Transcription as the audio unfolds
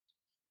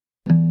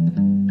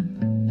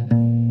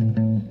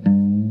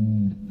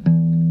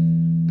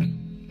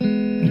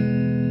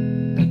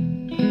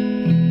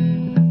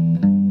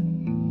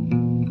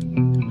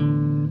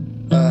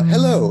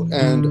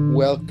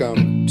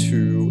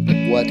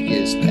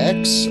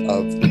X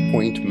of The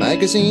Point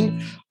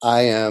Magazine.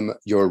 I am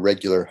your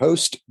regular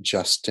host,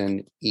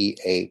 Justin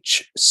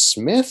E.H.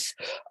 Smith.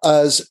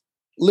 As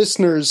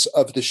listeners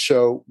of the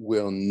show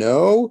will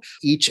know,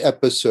 each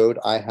episode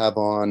I have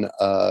on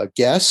a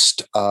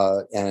guest,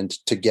 and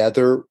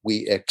together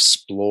we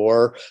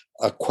explore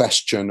a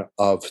question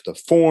of the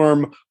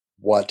form,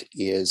 what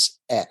is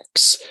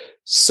X?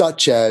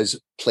 Such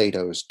as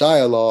Plato's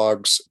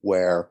Dialogues,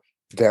 where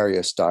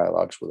various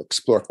dialogues will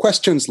explore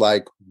questions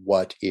like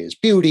what is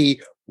beauty,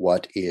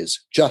 what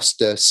is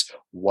justice,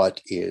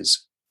 what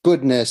is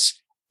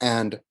goodness,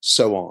 and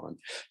so on.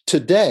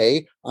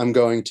 Today, I'm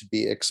going to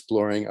be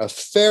exploring a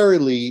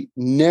fairly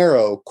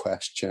narrow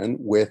question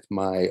with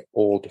my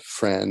old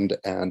friend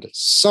and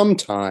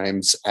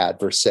sometimes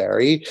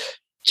adversary,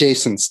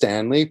 Jason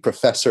Stanley,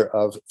 professor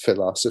of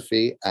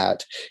philosophy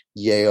at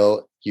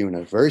Yale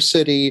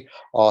University,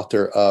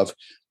 author of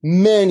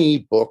many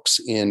books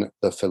in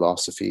the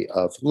philosophy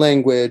of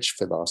language,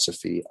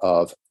 philosophy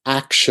of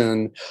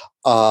action.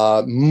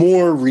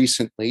 More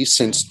recently,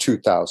 since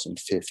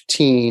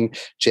 2015,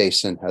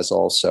 Jason has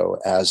also,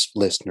 as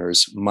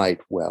listeners might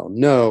well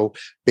know,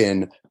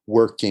 been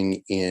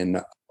working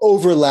in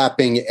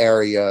overlapping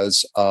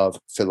areas of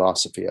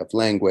philosophy of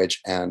language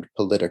and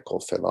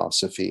political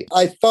philosophy.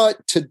 I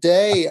thought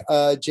today,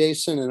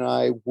 Jason and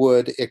I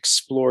would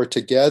explore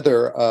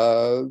together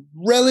a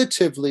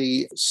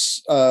relatively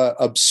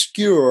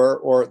obscure,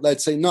 or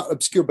let's say not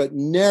obscure, but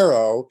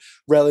narrow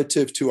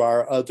relative to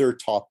our other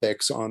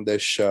topics on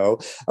this show,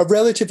 a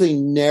relatively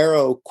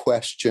narrow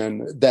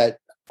question that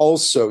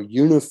also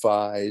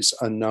unifies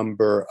a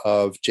number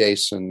of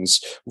Jason's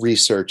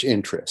research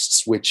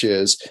interests, which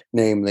is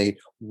namely,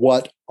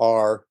 what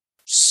are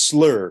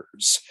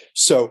slurs?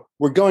 So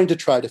we're going to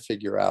try to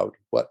figure out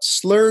what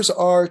slurs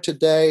are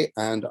today,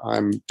 and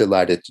I'm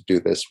delighted to do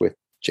this with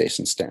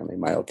Jason Stanley,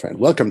 my old friend.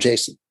 Welcome,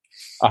 Jason.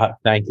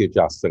 Thank you,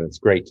 Justin. It's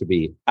great to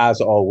be,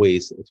 as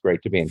always, it's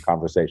great to be in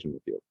conversation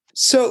with you.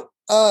 So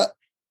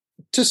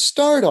to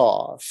start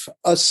off,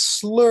 a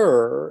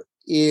slur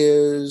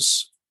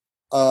is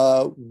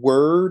a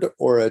word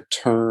or a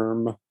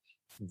term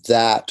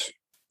that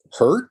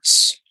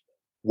hurts.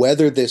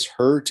 Whether this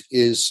hurt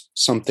is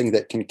something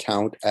that can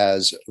count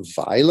as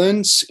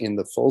violence in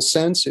the full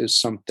sense is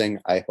something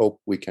I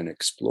hope we can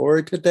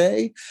explore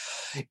today.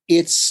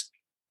 Its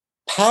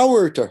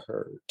power to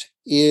hurt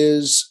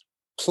is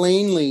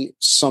plainly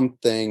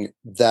something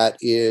that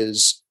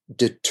is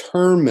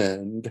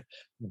determined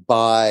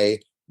by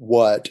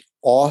what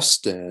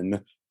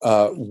Austin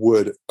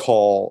would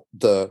call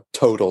the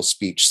total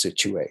speech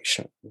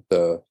situation,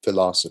 the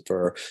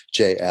philosopher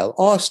J.L.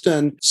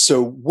 Austin.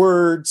 So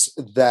words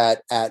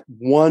that at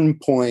one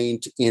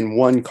point in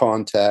one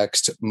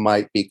context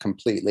might be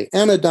completely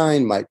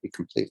anodyne, might be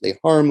completely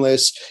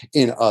harmless,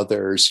 in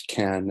others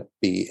can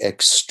be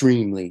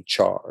extremely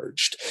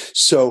charged.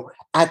 So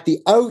at the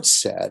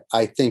outset,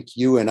 I think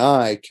you and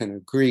I can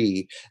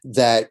agree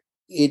that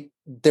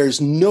there's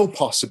no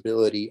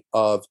possibility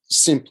of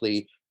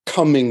simply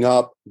coming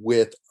up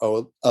with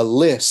a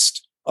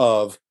list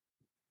of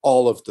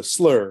all of the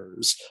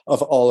slurs,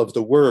 of all of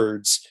the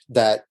words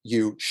that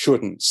you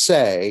shouldn't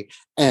say,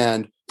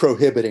 and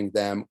prohibiting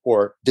them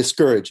or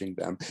discouraging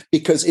them,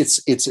 because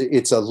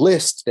it's a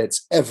list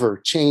that's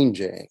ever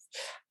changing.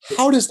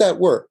 How does that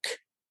work?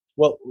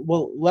 Well,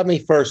 let me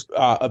first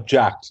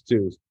object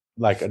to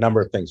like a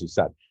number of things you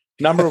said.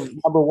 Number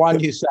one,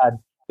 you said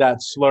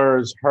that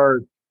slurs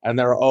hurt and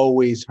they're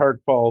always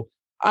hurtful.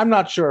 I'm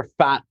not sure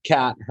fat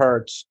cat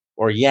hurts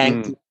or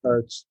Yankee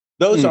hurts.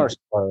 Those are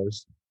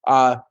slurs,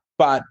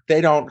 but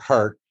they don't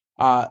hurt.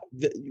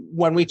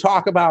 When we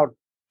talk about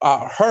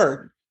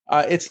hurt,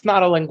 it's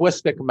not a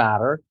linguistic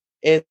matter.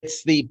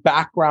 It's the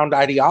background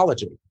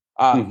ideology.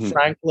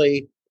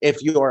 Frankly,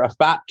 if you're a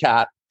fat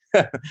cat,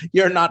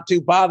 you're not too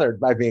bothered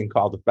by being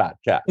called a fat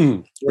cat.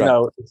 You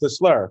know, it's a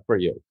slur for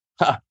you.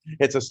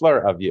 It's a slur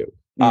of you.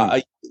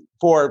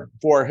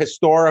 For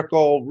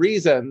historical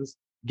reasons,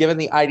 given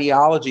the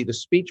ideology, the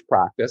speech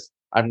practice,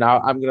 I'm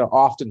going to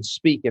often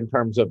speak in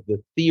terms of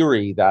the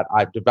theory that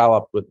I've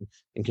developed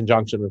in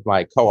conjunction with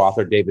my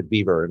co-author, David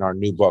Beaver, in our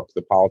new book,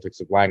 The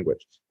Politics of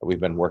Language, that we've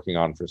been working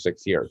on for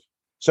 6 years.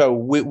 So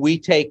we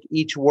take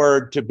each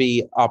word to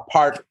be a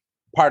part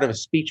of a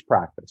speech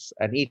practice,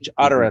 and each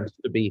utterance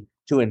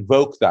to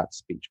invoke that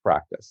speech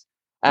practice.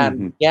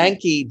 And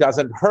Yankee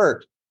doesn't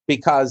hurt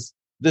because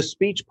the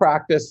speech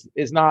practice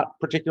is not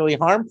particularly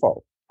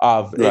harmful.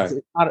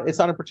 It's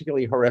not a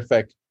particularly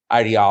horrific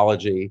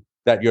ideology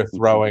that you're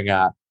throwing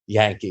at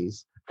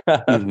Yankees.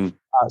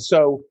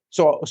 So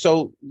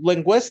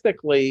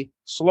linguistically,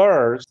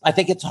 slurs, I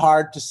think it's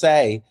hard to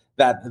say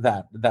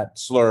that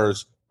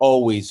slurs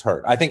always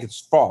hurt. I think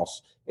it's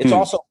false. It's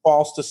also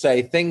false to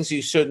say things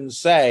you shouldn't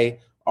say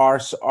are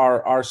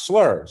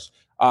slurs.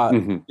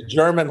 The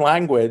German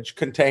language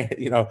contains,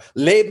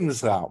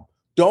 Lebensraum.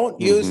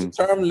 Don't use the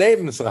term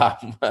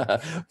Lebensraum,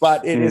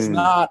 but it is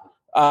not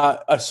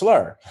a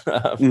slur.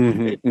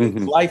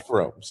 It's life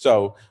room.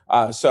 So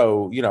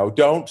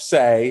don't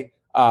say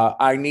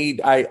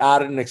I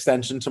added an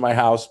extension to my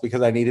house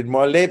because I needed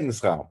more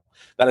Lebensraum.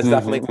 That is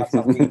definitely not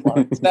something you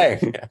want to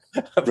say.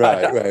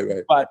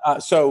 Right.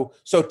 But so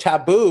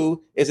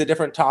taboo is a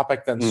different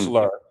topic than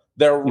slur.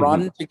 They're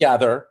run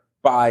together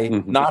by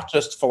not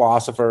just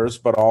philosophers,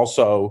 but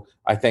also,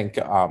 I think,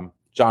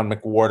 John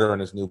McWhorter in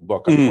his new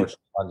book, unfortunately,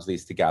 runs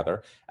these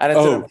together. And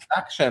it's an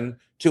objection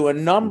to a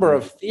number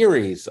of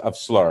theories of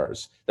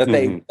slurs that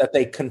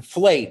they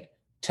conflate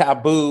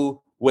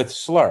taboo with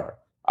slur.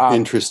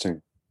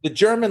 Interesting. The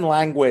German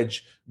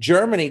language,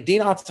 Germany,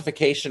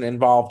 denazification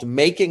involved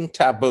making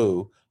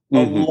taboo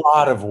a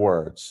lot of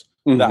words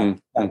that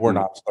were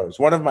not slurs.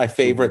 One of my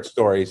favorite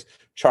stories,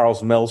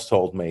 Charles Mills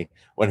told me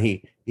when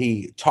he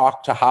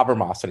talked to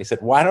Habermas and he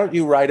said, "Why don't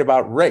you write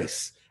about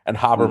race?" And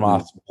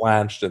Habermas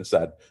blanched and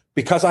said,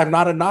 "Because I'm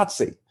not a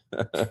Nazi."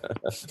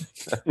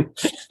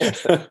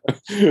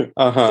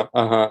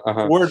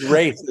 Word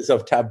race is a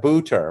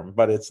taboo term,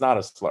 but it's not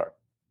a slur.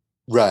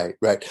 Right.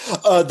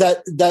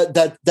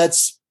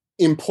 That's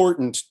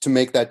important to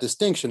make that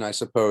distinction, I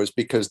suppose,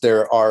 because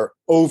there are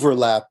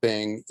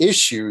overlapping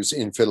issues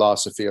in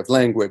philosophy of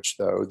language,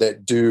 though,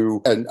 that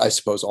do, and I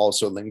suppose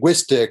also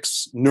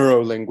linguistics,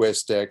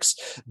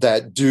 neurolinguistics,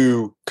 that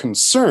do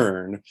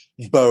concern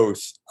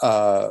both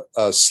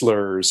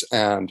slurs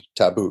and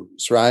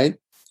taboos, right?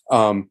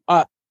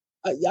 I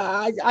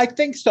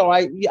think so.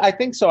 I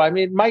think so. I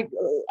mean,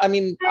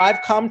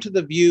 I've come to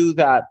the view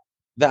that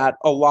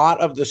a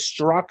lot of the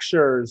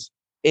structures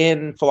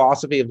in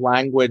philosophy of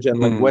language and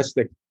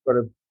linguistics sort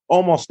of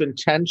almost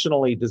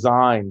intentionally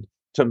designed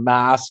to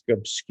mask,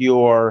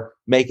 obscure,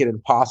 make it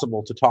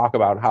impossible to talk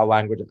about how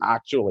language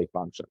actually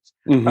functions.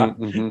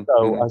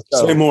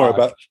 Say more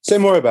about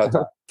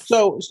that.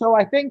 So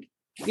I think,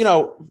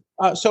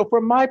 so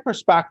from my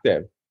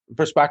perspective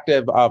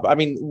of, I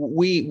mean,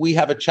 we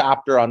have a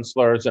chapter on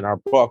slurs in our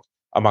book,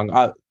 among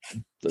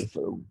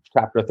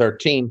chapter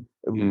 13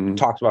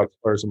 talks about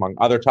slurs among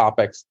other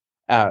topics,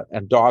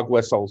 and dog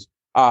whistles.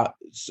 And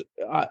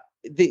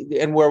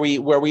where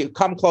we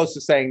come close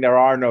to saying there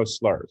are no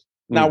slurs.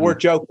 Now we're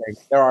joking.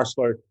 There are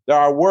slurs. There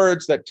are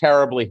words that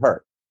terribly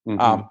hurt.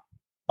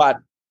 But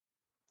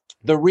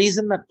the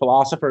reason that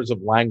philosophers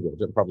of language,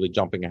 I'm probably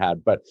jumping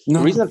ahead, but the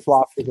reason that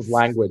philosophers of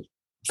language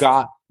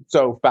got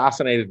so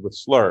fascinated with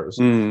slurs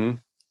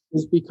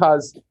is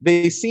because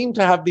they seem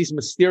to have these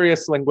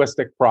mysterious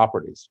linguistic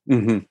properties.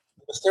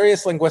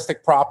 Mysterious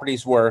linguistic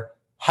properties were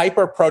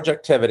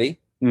hyperprojectivity.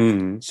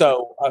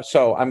 So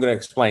I'm going to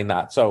explain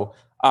that. So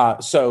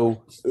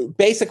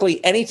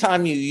basically,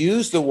 anytime you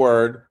use the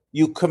word,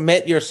 you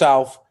commit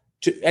yourself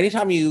to.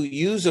 Anytime you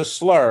use a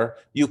slur,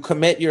 you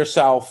commit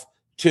yourself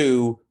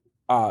to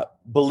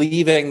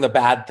believing the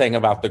bad thing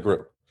about the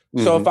group.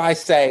 So if I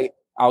say,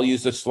 I'll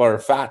use the slur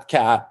 "fat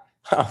cat,"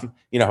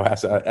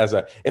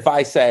 if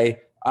I say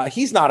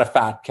he's not a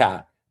fat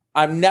cat,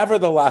 I'm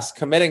nevertheless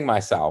committing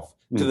myself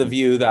to the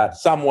view that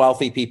some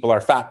wealthy people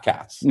are fat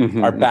cats,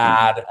 are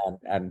bad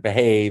and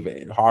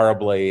behave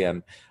horribly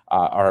and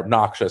are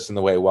obnoxious in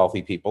the way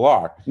wealthy people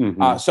are.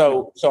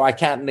 So I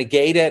can't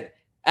negate it.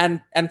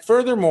 And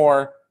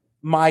furthermore,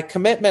 my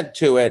commitment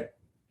to it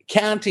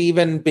can't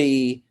even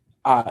be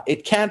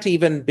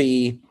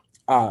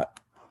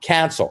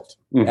canceled,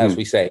 as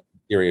we say in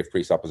theory of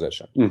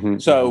presupposition.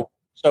 So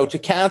to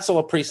cancel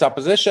a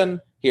presupposition,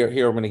 here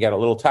we're going to get a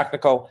little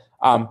technical.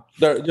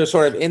 They're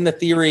sort of in the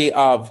theory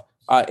of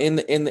in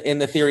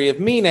the theory of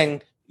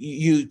meaning.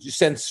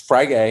 Since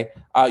Frege,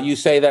 you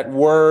say that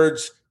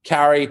words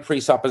carry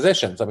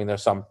presuppositions. I mean,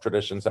 there's some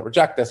traditions that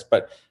reject this,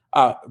 but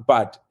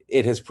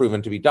it has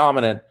proven to be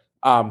dominant.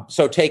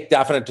 So take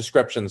definite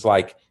descriptions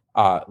like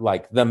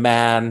the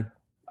man,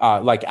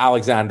 like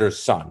Alexander's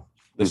son,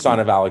 the son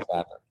of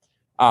Alexander.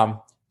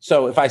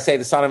 So if I say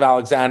the son of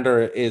Alexander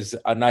is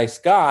a nice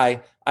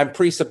guy, I'm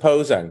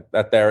presupposing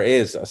that there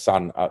is a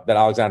son, that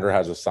Alexander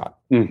has a son.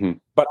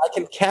 But I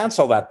can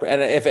cancel that.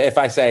 And if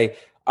I say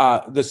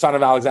the son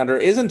of Alexander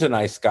isn't a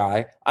nice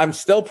guy, I'm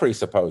still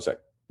presupposing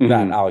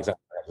that Alexander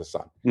has a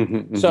son.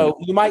 So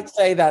you might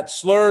say that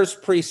slurs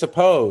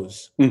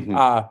presuppose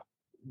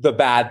the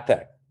bad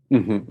thing,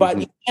 but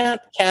you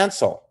can't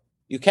cancel.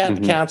 You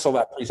can't cancel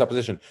that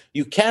presupposition.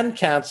 You can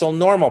cancel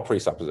normal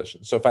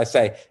presuppositions. So if I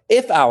say,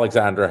 if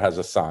Alexander has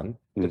a son,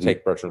 to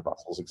take Bertrand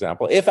Russell's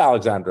example, if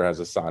Alexander has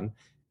a son,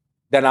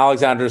 then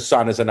Alexander's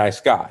son is a nice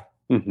guy.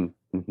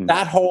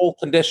 That whole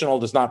conditional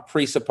does not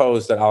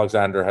presuppose that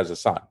Alexander has a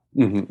son.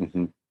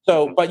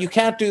 So, but you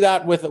can't do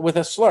that with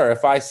a slur.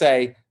 If I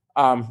say,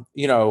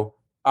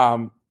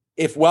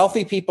 if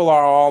wealthy people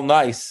are all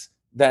nice,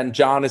 then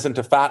John isn't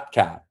a fat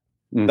cat.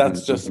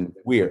 That's just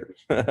weird,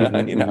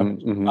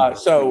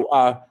 So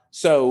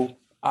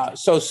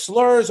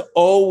slurs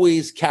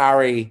always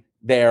carry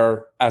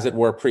their, as it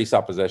were,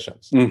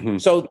 presuppositions.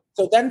 So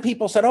then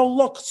people said, "Oh,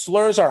 look,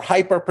 slurs are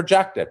hyper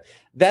projected."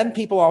 Then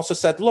people also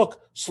said, "Look,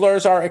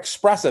 slurs are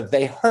expressive;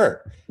 they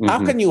hurt."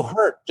 How can you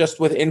hurt just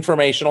with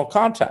informational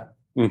content?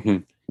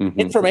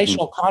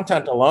 Informational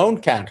content alone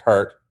can't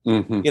hurt.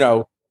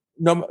 No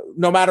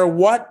matter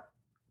what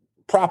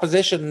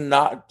proposition,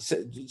 not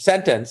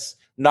sentence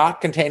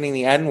not containing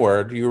the N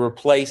word, you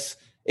replace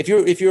if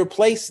you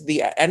replace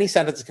any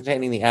sentence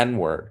containing the N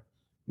word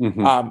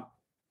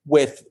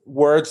with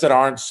words that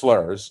aren't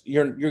slurs,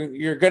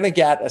 you're going to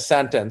get a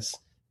sentence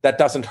that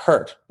doesn't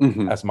hurt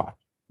as much.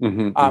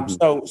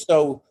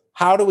 So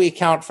how do we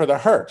account for the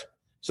hurt?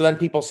 So then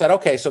people said,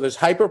 okay, so there's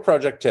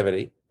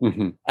hyperprojectivity,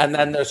 and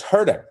then there's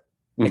hurting,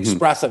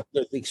 expressive.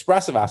 There's the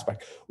expressive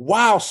aspect.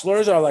 Wow,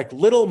 slurs are like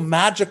little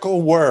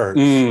magical words.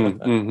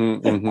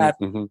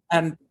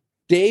 And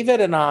David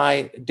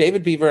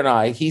Beaver and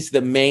I, he's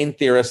the main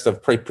theorist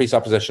of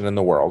presupposition in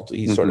the world.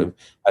 He sort of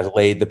has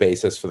laid the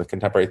basis for the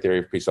contemporary theory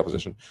of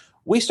presupposition.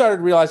 We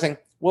started realizing,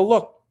 well,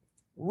 look,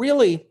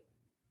 really,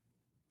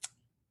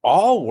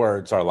 all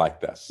words are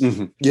like this.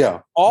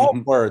 All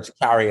words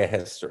carry a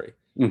history.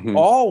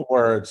 All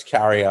words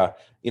carry a,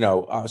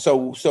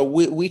 so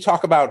we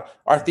talk about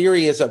our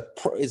theory is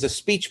a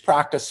speech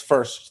practice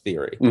first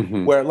theory,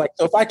 where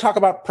so if I talk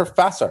about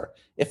professor,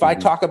 if I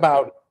talk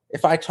about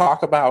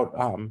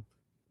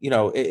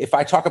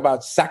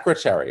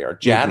secretary or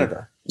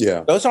janitor,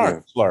 those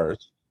aren't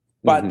slurs,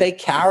 but they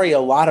carry a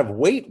lot of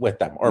weight with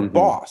them, or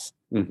boss.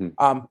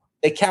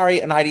 They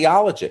carry an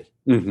ideology.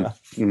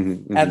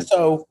 And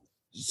so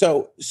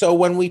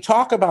when we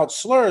talk about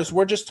slurs,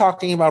 we're just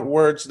talking about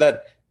words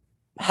that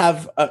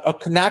have a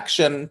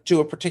connection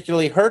to a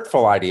particularly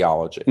hurtful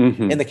ideology.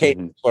 In the case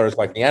of slurs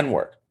like the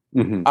N-word.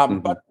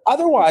 But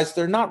otherwise,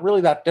 they're not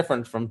really that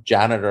different from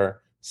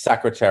janitor,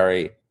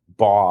 secretary,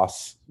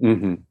 boss,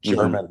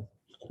 German.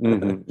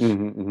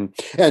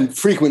 And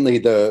frequently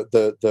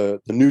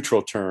the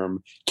neutral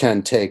term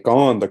can take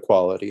on the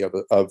quality of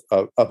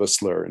a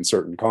slur in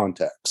certain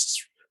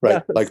contexts,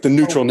 right? Like the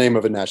neutral name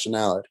of a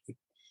nationality,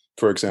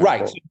 for example.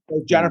 Right.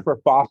 So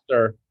Jennifer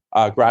Foster,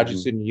 graduate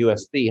student at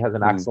USC, has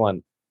an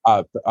excellent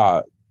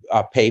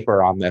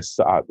paper on this,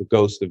 the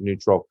ghost of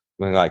neutral,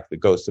 like the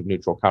ghost of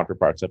neutral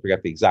counterparts. I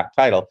forget the exact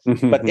title,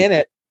 but in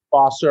it,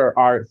 Foster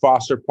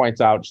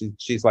points out,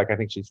 she's like, I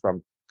think she's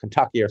from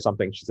Kentucky or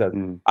something. She says,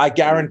 I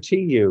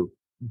guarantee you,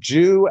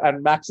 Jew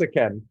and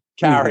Mexican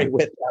carry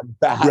with them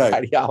bad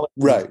ideology.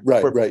 Right.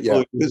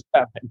 Yeah. Use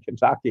them in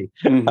Kentucky.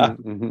 And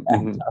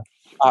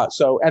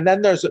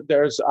then there's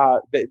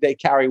they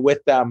carry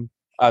with them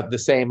the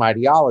same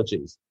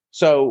ideologies.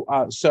 So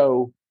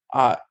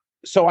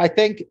I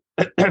think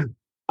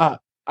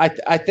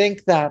I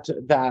think that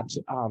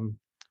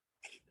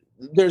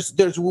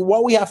there's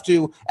what we have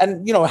to,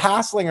 and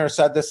Haslinger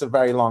said this a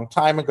very long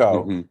time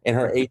ago in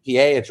her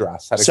APA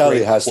address. Sally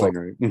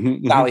Haslinger,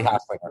 Sally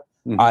Haslinger,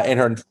 in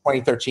her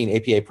 2013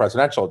 APA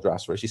presidential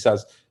address, where she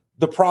says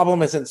the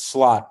problem isn't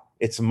slut,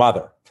 it's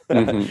mother.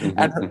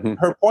 And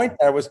her point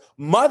there was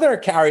mother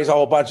carries a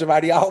whole bunch of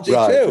ideology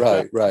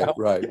too.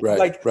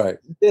 Right.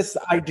 This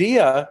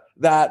idea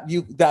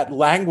that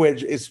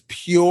language is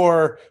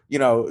pure,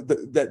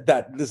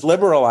 that this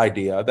liberal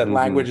idea that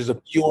language is a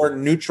pure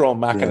neutral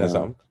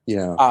mechanism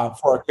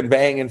for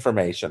conveying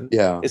information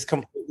is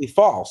completely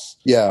false.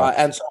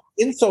 And so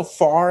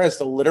insofar as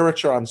the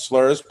literature on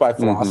slurs by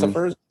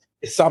philosophers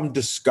is some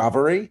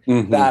discovery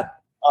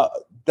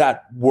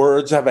that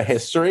words have a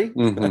history,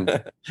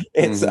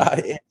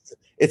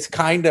 it's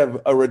kind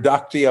of a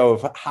reductio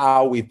of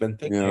how we've been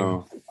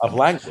thinking of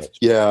language.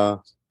 Yeah.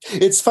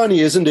 It's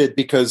funny, isn't it?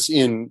 Because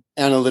in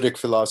analytic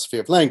philosophy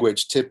of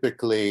language,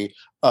 typically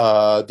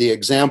the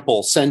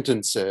example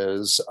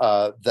sentences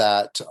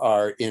that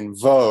are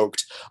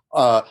invoked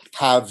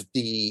have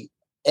the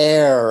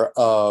air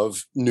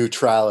of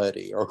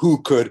neutrality, or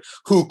who could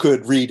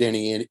read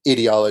any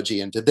ideology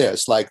into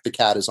this, like the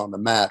cat is on the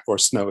mat, or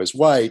snow is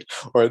white,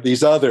 or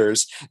these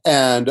others.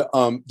 And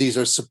these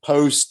are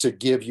supposed to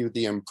give you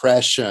the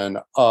impression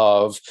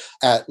of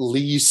at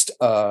least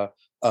a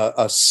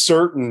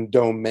certain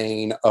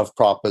domain of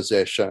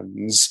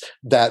propositions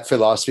that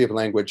philosophy of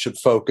language should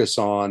focus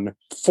on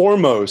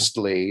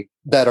foremostly,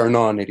 that are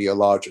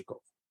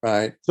non-ideological.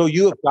 Right. So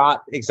you have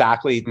got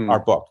exactly our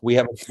book. We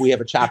have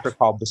a chapter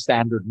called The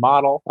Standard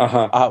Model,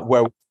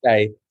 where we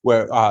say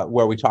where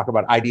we talk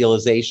about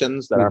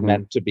idealizations that are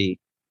meant to be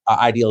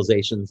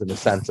idealizations in the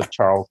sense of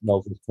Charles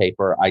Mills's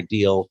paper,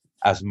 Ideal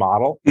as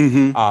Model,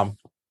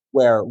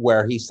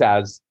 where he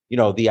says,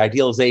 the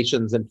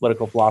idealizations in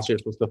political philosophy are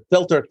supposed to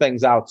filter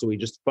things out, so we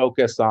just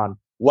focus on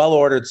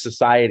well-ordered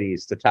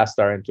societies to test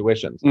our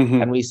intuitions.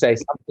 And we say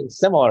something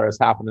similar has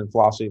happened in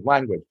philosophy of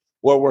language,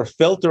 where we're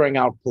filtering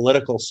out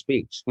political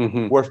speech.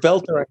 We're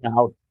filtering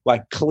out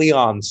like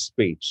Cleon's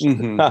speech,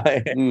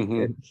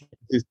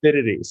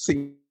 Thucydides.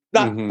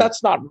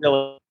 That's not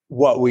really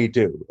what we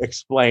do.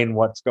 Explain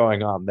what's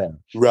going on there,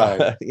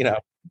 right?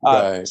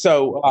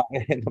 So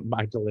in the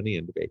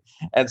Mytilenean debate,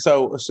 and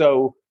so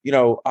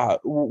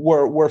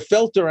we're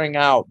filtering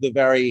out the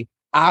very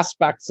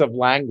aspects of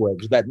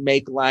language that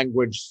make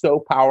language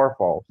so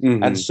powerful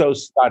and so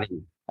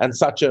studied and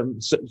such a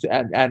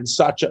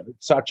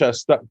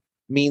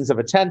means of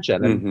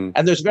attention.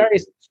 And there's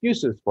various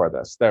excuses for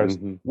this. There's,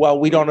 well,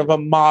 we don't have a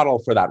model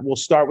for that. We'll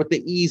start with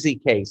the easy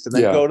case and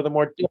then go to the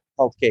more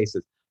difficult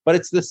cases. But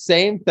it's the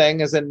same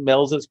thing as in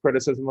Mills's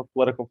criticism of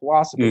political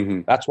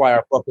philosophy. That's why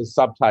our book is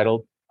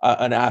subtitled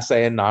an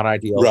essay in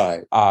non-ideal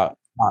Right.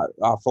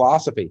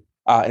 philosophy,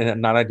 in a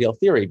non-ideal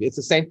theory. It's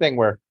the same thing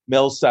where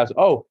Mills says,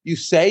 "Oh, you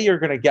say you're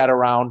going to get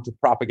around to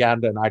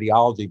propaganda and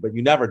ideology, but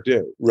you never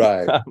do."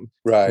 Right.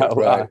 Right. So,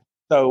 Right.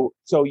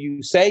 so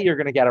you say you're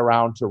going to get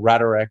around to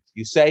rhetoric.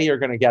 You say you're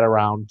going to get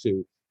around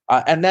to,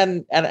 and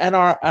then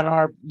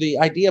our the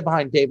idea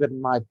behind David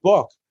and my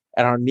book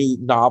and our new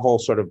novel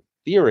sort of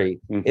theory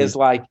is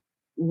like,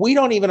 we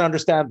don't even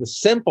understand the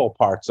simple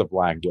parts of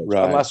language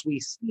unless we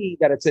see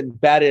that it's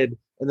embedded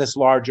in this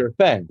larger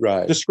thing.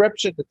 Right.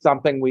 Description is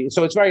something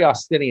so it's very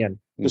Austinian.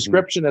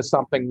 Description is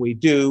something we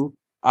do,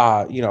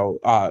 as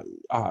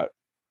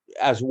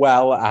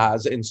well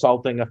as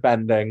insulting,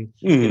 offending.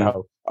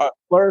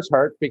 Slurs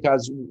hurt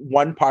because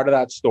one part of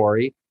the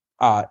story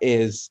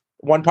is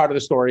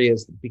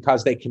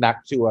because they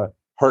connect to a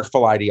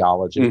hurtful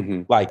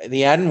ideology. Like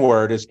the N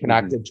word is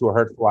connected to a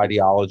hurtful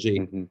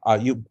ideology.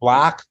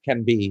 Black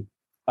can be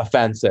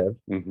offensive,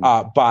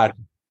 but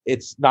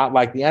it's not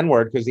like the N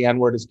word, because the N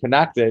word is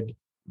connected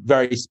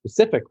very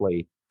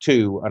specifically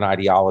to an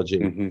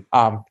ideology.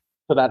 So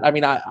that, I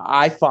mean,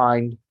 I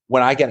find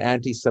when I get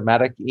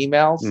anti-Semitic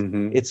emails,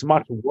 it's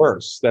much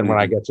worse than when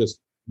I get just,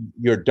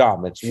 "You're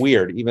dumb." It's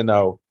weird, even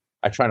though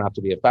I try not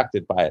to be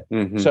affected by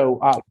it. So,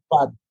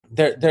 but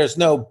there's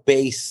no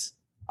base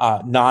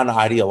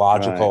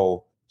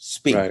non-ideological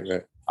speech.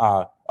 Right.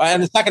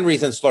 And the second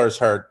reason slurs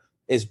hurt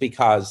is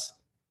because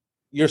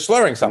you're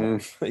slurring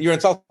something. You're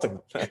insulting.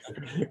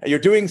 You're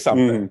doing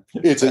something.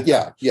 It's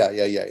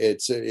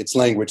It's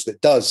language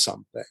that does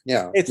something.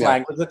 It's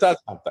language that does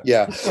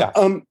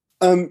something.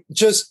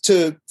 Just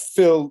to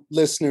fill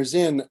listeners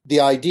in, the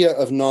idea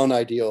of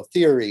non-ideal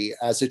theory,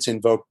 as it's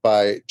invoked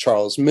by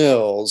Charles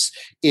Mills,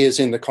 is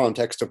in the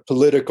context of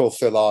political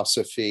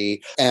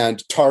philosophy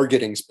and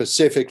targeting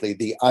specifically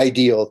the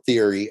ideal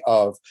theory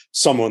of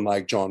someone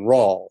like John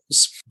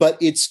Rawls. But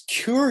it's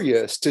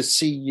curious to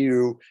see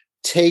you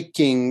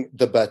taking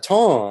the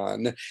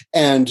baton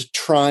and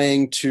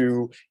trying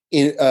to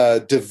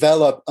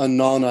develop a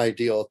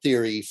non-ideal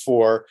theory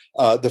for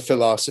the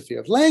philosophy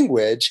of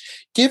language,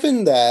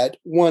 given that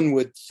one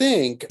would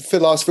think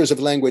philosophers of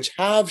language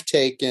have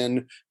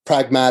taken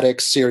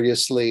pragmatics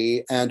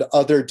seriously and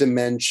other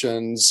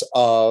dimensions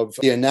of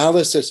the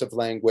analysis of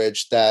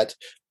language that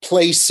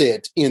place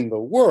it in the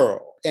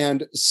world.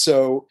 And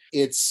so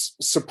it's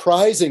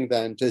surprising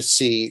then to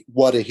see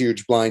what a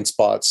huge blind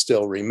spot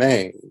still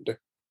remained.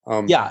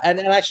 And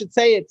I should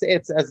say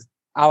it's as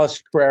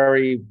Alice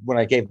Crary, when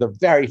I gave the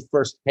very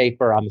first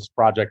paper on this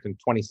project in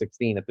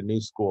 2016 at the New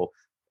School,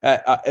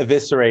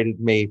 eviscerated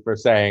me for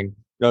saying,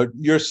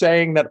 you're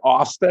saying that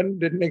Austin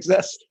didn't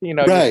exist.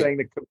 You're saying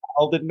that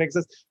Cabal didn't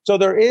exist. So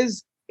there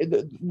is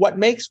what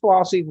makes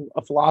philosophy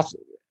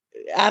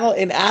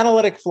in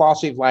analytic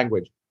philosophy of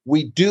language.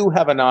 We do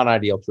have a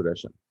non-ideal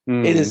tradition.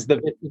 It is the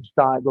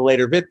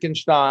later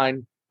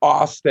Wittgenstein,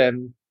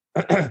 Austin.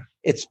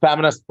 It's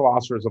feminist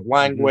philosophers of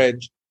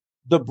language.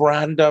 The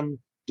Brandom,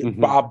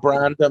 Bob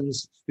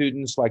Brandam's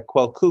students like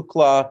Quil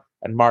Kukla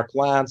and Mark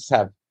Lance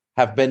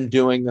have been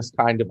doing this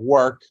kind of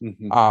work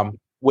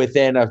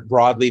within a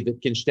broadly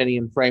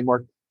Wittgensteinian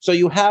framework. So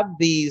you have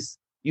these.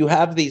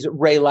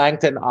 Ray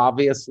Langton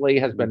obviously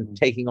has been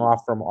taking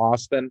off from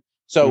Austin.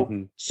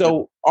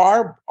 So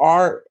our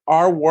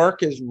work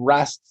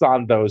rests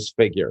on those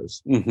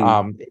figures.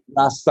 It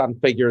rests on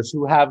figures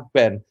who have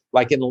been,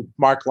 like in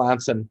Mark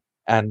Lance and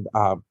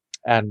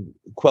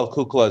Quil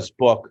Kukla's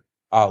book,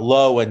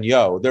 Low and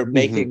Yo. They're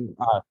making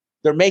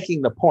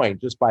the point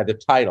just by the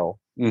title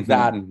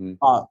that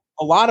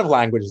a lot of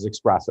language is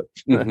expressive.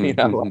 So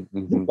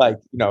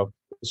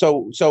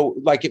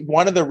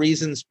one of the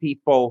reasons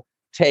people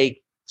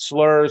take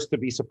slurs to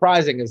be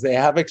surprising is they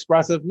have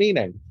expressive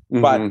meaning.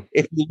 But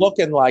if you look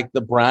in like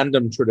the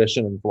Brandom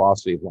tradition in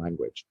philosophy of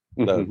language,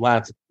 the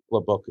Lance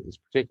book is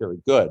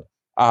particularly good.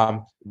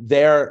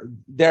 They're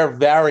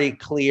very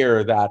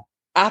clear that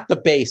at the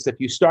base, if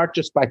you start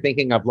just by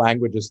thinking of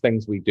language as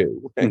things we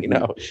do, then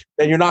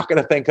you're not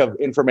going to think of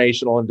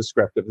informational and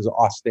descriptive as an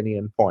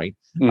Austinian point.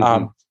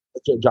 John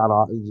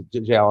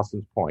J.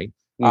 Allison's point,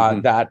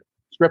 that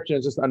description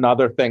is just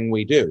another thing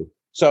we do.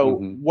 So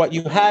what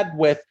you had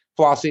with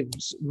philosophy,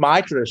 my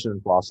tradition in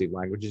philosophy of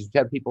language, is you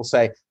had people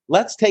say,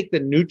 let's take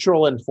the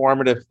neutral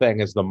informative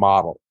thing as the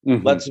model.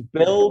 Let's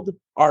build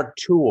our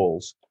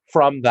tools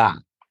from that.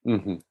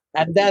 And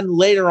then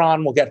later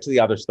on, we'll get to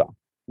the other stuff.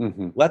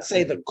 Let's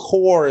say the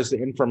core is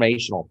the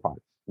informational part,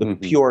 the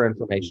pure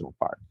informational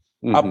part.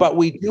 But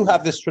we do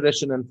have this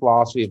tradition in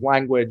philosophy of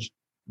language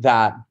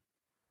that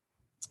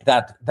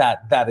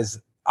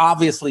is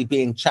obviously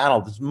being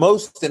channeled. Its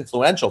most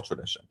influential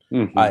tradition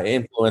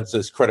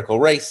influences critical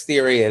race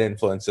theory. It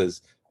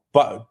influences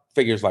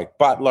figures like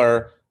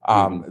Butler.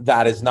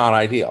 That is not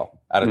ideal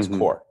at its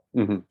core.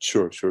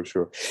 Sure.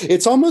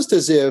 It's almost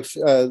as if,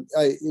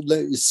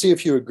 see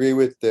if you agree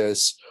with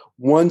this,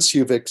 once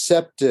you've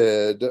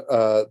accepted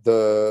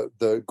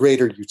the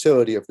greater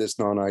utility of this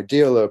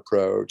non-ideal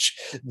approach,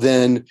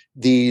 then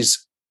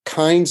these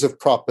kinds of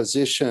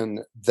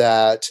proposition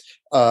that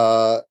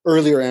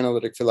earlier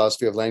analytic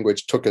philosophy of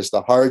language took as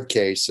the hard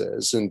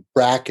cases and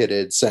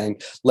bracketed, saying,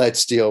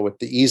 let's deal with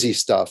the easy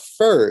stuff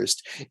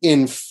first.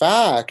 In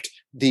fact,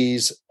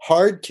 these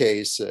hard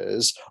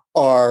cases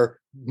are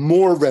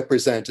more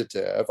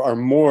representative, are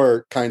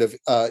more kind of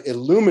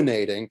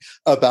illuminating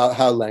about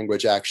how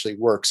language actually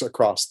works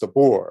across the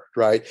board,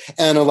 right?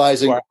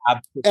 Analyzing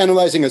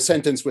a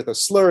sentence with a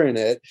slur in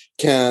it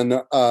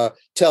can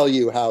tell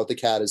you how the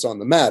cat is on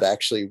the mat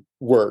actually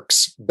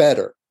works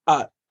better.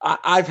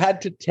 I've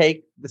had to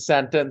take the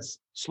sentence,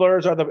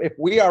 slurs are if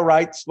we are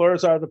right,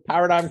 slurs are the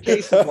paradigm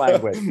case of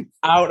language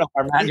out of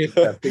our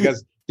manuscript,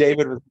 because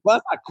David was, well,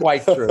 that's not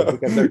quite true,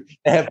 because they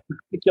have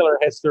particular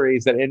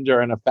histories that injure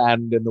and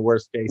offend in the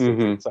worst cases.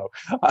 Mm-hmm.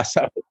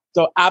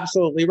 So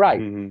absolutely right.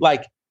 Mm-hmm.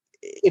 Like,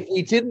 if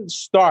we didn't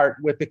start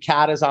with the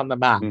cat is on the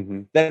mat,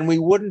 mm-hmm. then we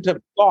wouldn't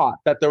have thought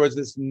that there was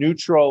this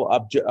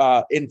neutral,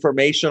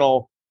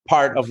 informational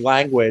part of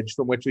language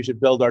from which we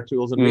should build our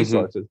tools and mm-hmm.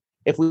 resources.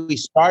 If we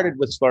started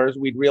with slurs,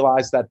 we'd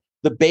realize that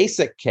the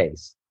basic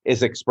case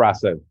is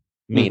expressive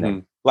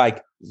meaning. Mm-hmm.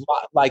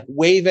 Like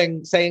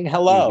waving, saying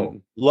hello, mm-hmm.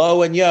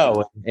 lo and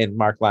yo in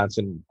Mark Lance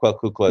and Quil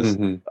Kukla's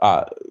mm-hmm.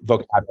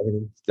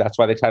 vocabulary. That's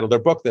why they titled their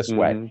book this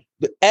mm-hmm.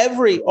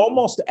 way.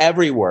 Almost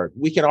every word,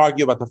 we can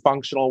argue about the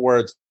functional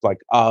words like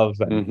of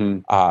and mm-hmm.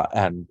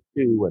 And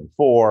to and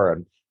for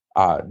and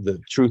the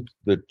truth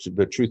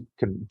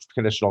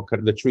conditional,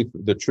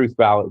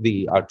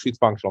 the truth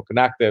functional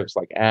connectives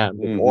like and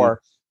mm-hmm.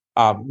 or.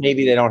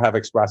 Maybe they don't have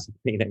expressive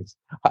meanings,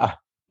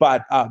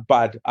 but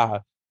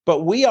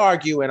we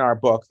argue in our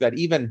book that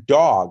even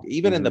dog,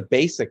 even mm-hmm. in the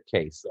basic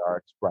case, there are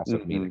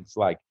expressive mm-hmm. meanings.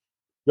 Like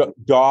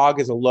dog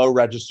is a low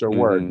register mm-hmm.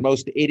 word.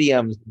 Most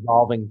idioms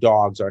involving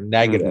dogs are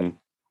negative.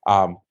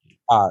 Mm-hmm.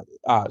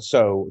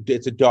 So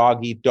it's a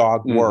dog eat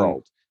dog mm-hmm.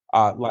 world.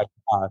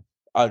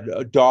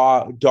 A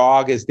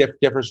dog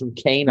differs from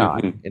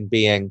canine mm-hmm. in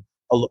being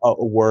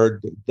a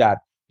word that,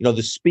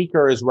 the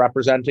speaker is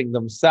representing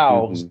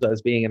themselves mm-hmm.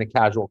 as being in a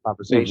casual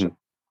conversation.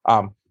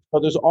 Mm-hmm. So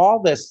there's all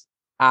this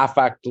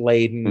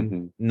affect-laden,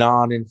 mm-hmm.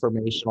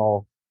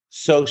 non-informational,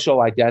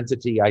 social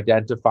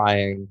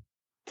identifying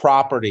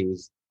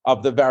properties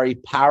of the very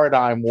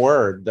paradigm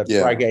word that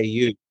Frege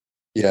used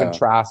to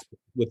contrast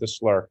with the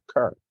slur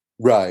cur.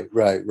 Right.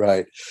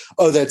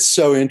 Oh, that's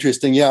so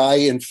interesting. Yeah, I,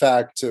 in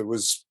fact,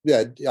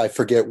 I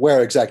forget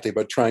where exactly,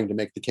 but trying to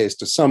make the case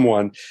to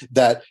someone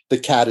that the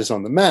cat is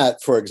on the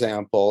mat, for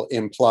example,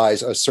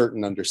 implies a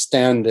certain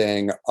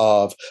understanding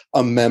of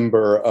a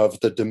member of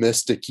the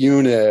domestic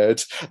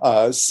unit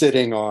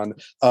sitting on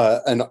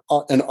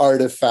an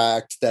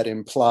artifact that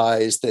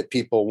implies that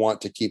people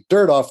want to keep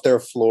dirt off their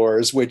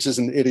floors, which is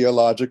an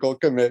ideological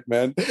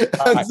commitment,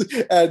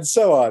 and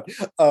so on.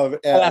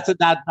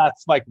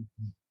 That's like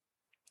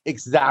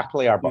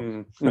exactly our book.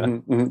 Mm-hmm,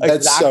 mm-hmm.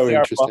 That's so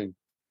interesting.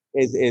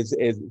 Is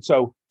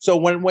so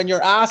when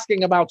you're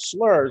asking about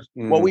slurs,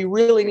 mm-hmm. what we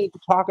really need to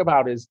talk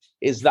about is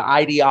the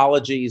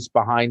ideologies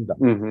behind them.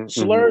 Mm-hmm,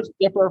 slurs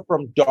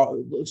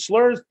mm-hmm.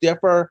 Slurs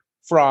differ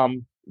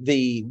from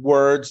the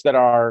words that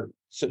are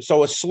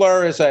so a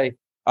slur is a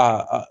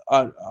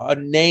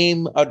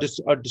name, a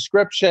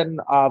description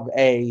of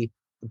a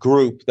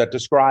group that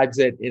describes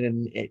it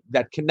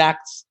that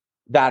connects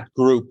that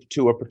group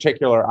to a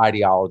particular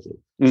ideology.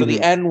 Mm-hmm. So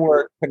the N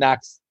word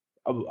connects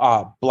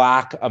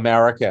Black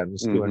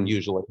Americans mm-hmm. to, and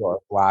usually, or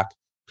Black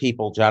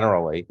people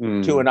generally,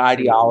 mm-hmm. to an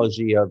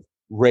ideology of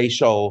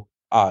racial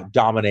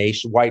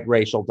domination, white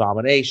racial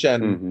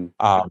domination,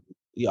 mm-hmm.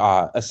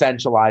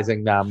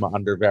 Essentializing them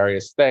under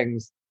various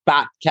things.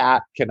 Fat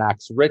cat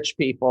connects rich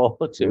people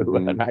to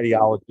mm-hmm. an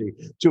ideology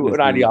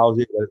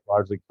that is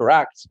largely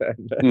correct,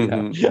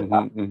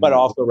 and, but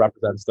also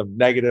represents them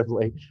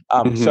negatively.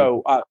 Mm-hmm.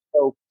 So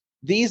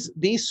these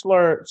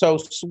slurs. So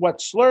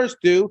what slurs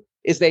do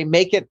is they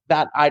make it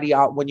that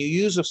ideology. When you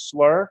use a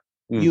slur,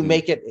 mm-hmm. you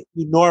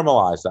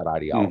normalize that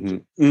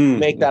ideology, mm-hmm.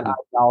 make that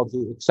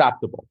ideology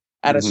acceptable.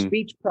 And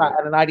mm-hmm.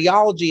 And an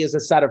ideology is a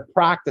set of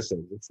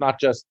practices. It's not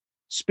just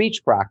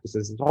speech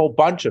practices. It's a whole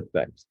bunch of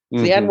things.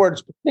 Mm-hmm. The N word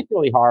is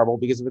particularly horrible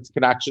because of its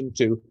connection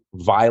to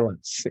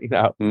violence.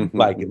 Mm-hmm.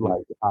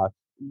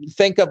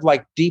 Think of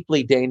like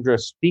deeply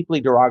dangerous,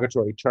 deeply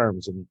derogatory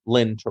terms in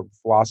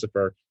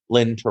philosopher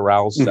Lynn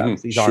Terrell's sense.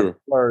 Mm-hmm. These aren't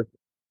slurs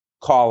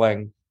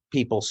calling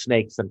people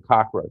snakes and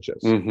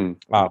cockroaches.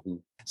 Mm-hmm.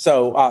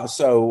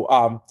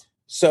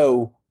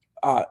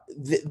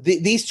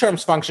 These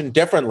terms function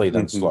differently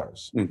than mm-hmm.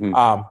 slurs.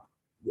 Mm-hmm.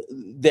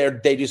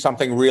 They do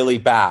something really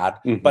bad,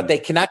 mm-hmm. but they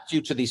connect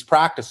you to these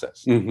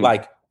practices. Mm-hmm.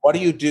 Like, what do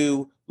you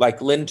do?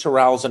 Like Lynn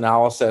Terrell's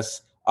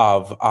analysis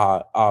of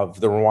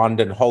the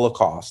Rwandan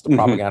Holocaust, the mm-hmm.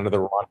 propaganda of the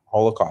Rwandan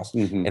Holocaust,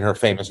 mm-hmm. in her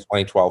famous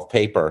 2012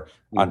 paper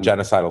on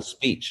mm-hmm. genocidal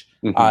speech,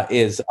 mm-hmm.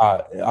 Is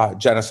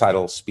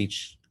genocidal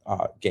speech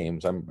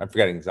games. I'm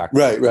forgetting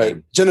exactly.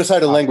 Right.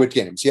 Genocidal language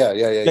games. Yeah.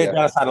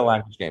 Genocidal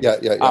language games.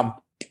 Yeah.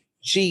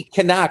 She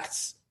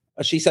connects.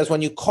 She says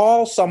when you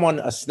call someone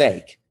a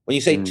snake, when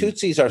you say mm-hmm.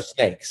 Tutsis are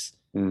snakes,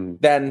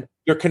 then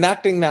you're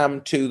connecting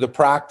them to the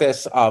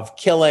practice of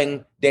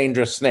killing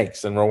dangerous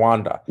snakes in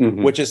Rwanda,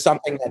 which is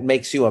something that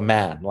makes you a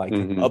man. Like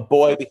a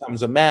boy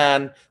becomes a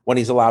man when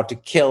he's allowed to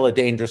kill a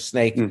dangerous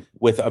snake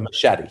with a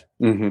machete.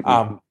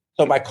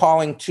 So by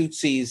calling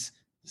Tutsis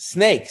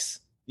snakes,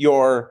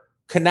 you're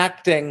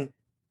connecting,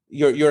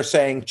 you're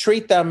saying,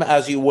 treat them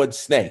as you would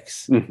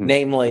snakes.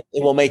 Namely,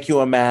 it will make you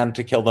a man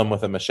to kill them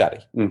with a machete.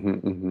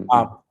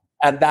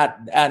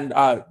 And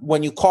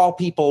when you call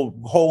people,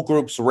 whole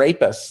groups,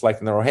 rapists, like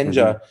in the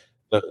Rohingya,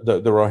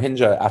 the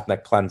Rohingya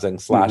ethnic cleansing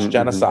 /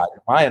 genocide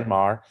in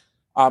Myanmar,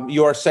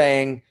 you're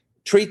saying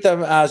treat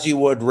them as you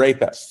would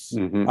rapists,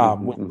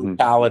 with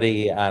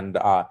brutality, and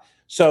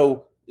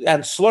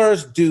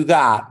slurs do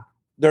that.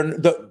 They're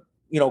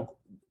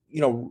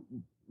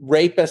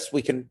rapists.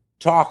 We can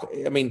talk.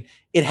 I mean,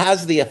 it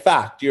has the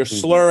effect. You're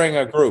slurring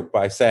a group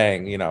by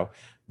saying,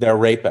 they're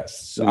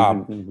rapists.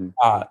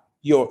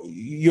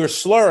 You're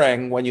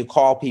slurring when you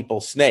call people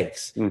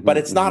snakes, but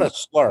it's not a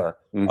slur.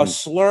 A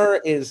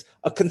slur is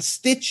a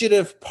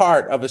constitutive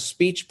part of a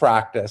speech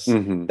practice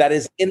that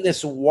is in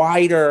this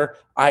wider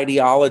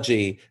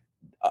ideology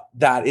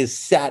that is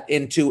set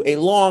into a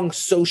long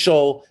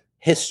social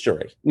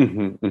history.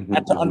 And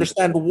to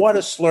understand what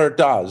a slur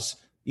does,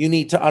 you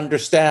need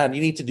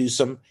to do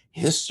some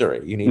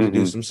history. You need to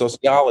do some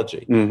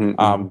sociology. You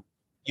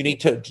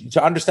need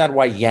to understand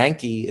why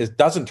Yankee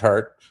doesn't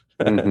hurt.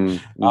 You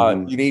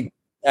need,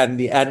 and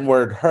the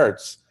N-word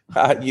hurts.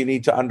 You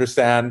need to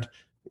understand,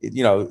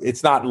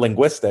 it's not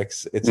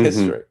linguistics, it's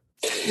history.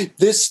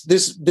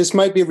 This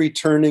might be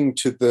returning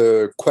to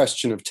the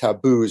question of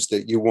taboos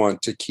that you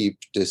want to keep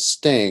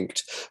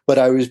distinct, but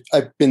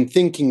I've been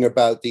thinking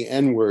about the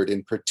N-word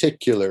in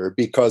particular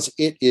because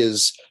it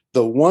is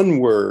the one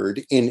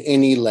word in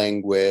any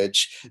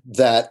language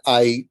that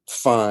I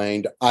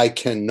find I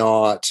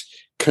cannot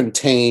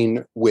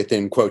contain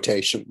within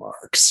quotation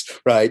marks,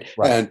 right?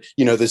 And,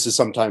 this is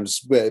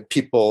sometimes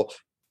people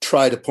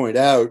try to point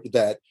out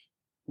that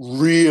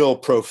real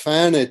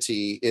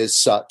profanity is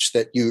such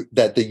that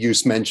the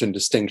use mention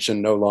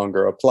distinction no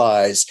longer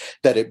applies,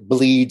 that it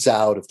bleeds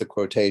out of the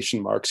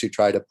quotation marks you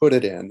try to put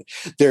it in.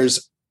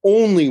 There's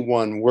only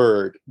one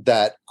word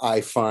that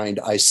I find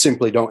I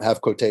simply don't have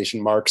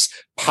quotation marks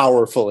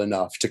powerful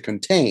enough to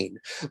contain.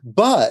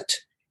 But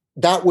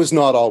that was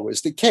not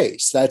always the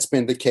case. That's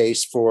been the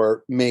case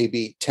for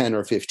maybe 10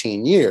 or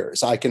 15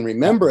 years. I can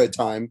remember a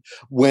time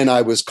when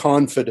I was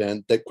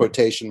confident that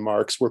quotation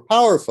marks were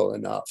powerful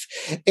enough.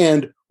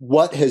 And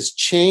what has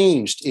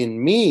changed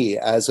in me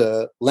as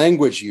a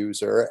language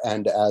user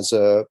and as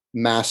a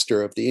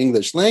master of the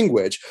English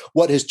language,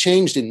 what has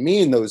changed in me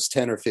in those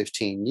 10 or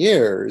 15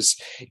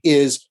 years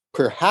is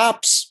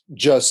perhaps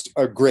just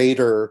a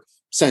greater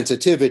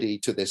sensitivity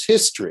to this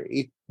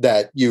history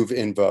that you've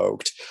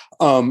invoked.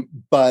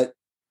 But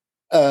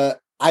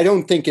I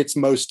don't think it's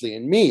mostly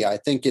in me. I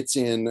think it's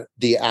in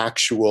the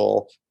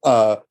actual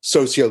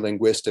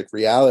sociolinguistic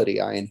reality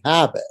I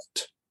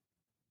inhabit.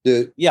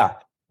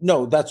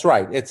 No, that's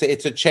right.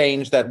 It's a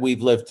change that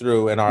we've lived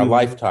through in our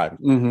lifetime.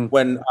 I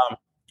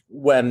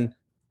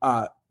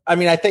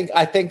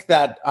think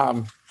that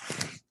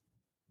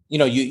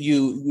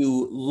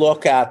you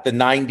look at the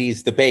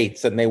 90s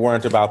debates and they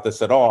weren't about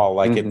this at all.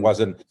 Like it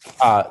wasn't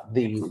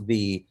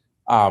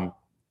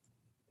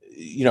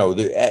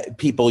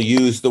people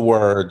use the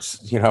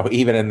words,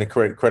 even in the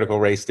critical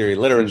race theory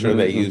literature,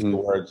 they use the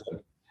words.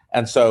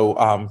 And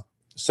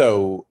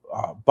so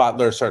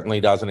Butler certainly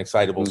does an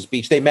excitable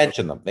speech. They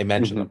mention them.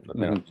 It's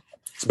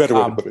a better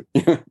way to put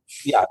it.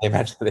 Yeah, they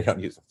mention they don't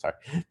use them. Sorry.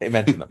 They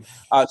mention them.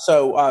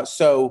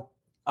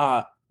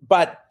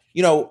 But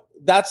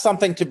that's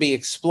something to be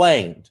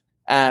explained.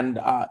 And,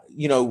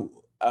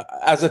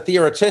 as a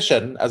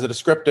theoretician, as a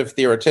descriptive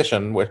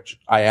theoretician, which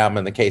I am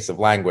in the case of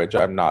language,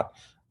 I'm not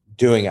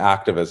doing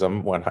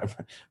activism when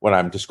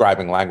I'm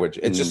describing language.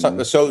 It's just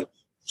so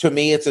to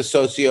me, it's a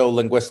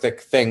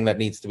sociolinguistic thing that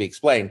needs to be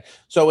explained.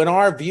 So in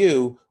our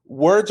view,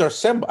 words are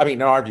symbols.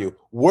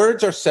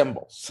 Words are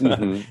symbols.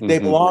 They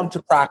belong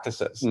to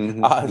practices.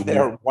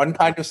 They're one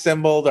kind of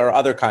symbol. There are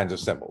other kinds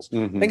of symbols.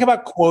 Think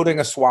about quoting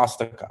a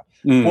swastika.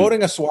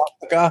 Quoting a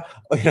swastika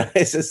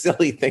is a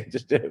silly thing to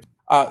do.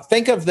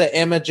 Think of the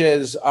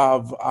images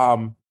of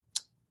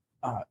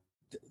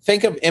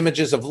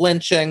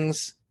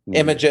lynchings,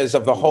 images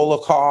of the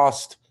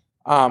Holocaust.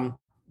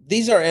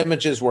 These are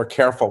images we're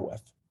careful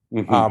with.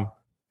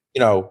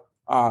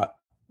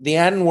 The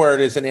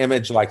N-word is an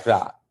image like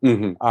that.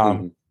 And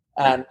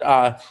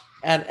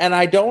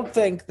I don't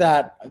think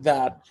that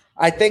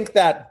I think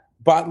that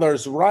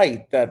Butler's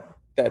right that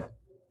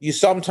you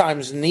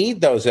sometimes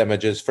need those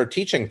images for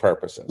teaching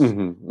purposes.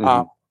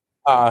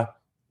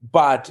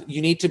 But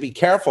you need to be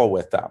careful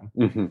with them.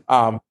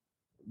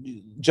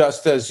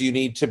 Just as you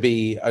need to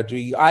be,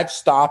 I've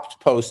stopped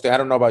posting. I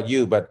don't know about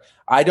you, but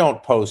I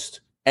don't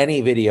post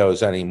any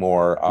videos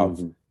anymore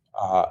of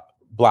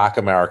Black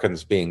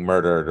Americans being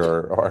murdered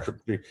or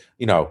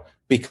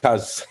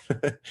because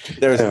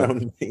there's no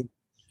need.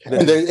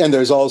 And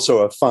there's also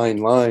a fine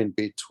line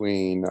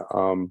between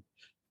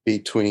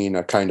between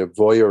a kind of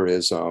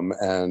voyeurism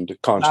and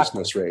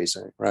consciousness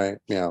raising, right?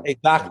 Yeah,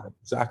 exactly.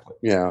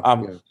 Yeah.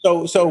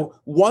 So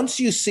once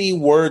you see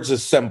words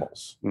as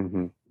symbols,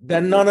 Mm-hmm.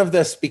 then none of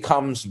this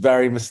becomes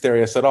very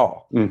mysterious at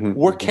all. Mm-hmm.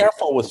 We're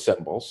careful with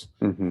symbols.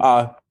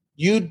 Mm-hmm.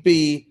 You'd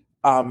be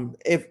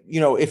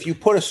if you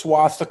put a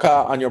swastika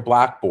on your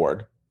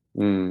blackboard,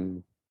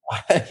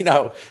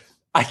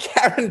 I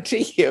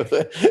guarantee you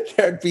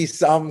there'd be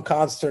some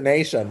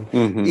consternation,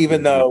 Mm-hmm.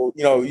 even though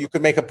you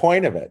could make a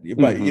point of it.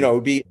 But Mm-hmm.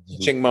 it'd be a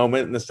teaching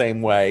moment in the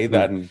same way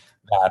but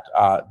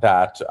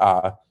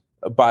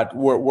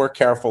we're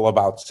careful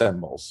about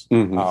symbols,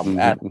 and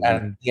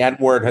the N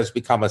word has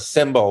become a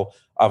symbol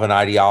of an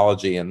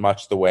ideology in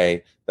much the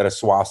way that a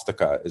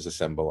swastika is a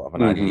symbol of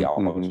an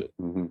ideology.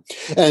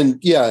 And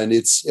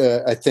it's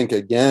I think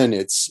again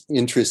it's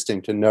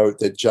interesting to note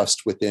that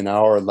just within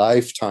our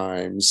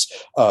lifetimes,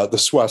 the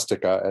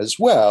swastika as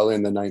well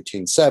in the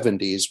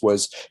 1970s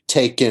was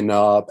taken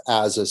up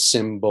as a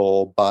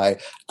symbol by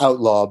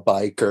outlaw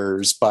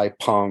bikers, by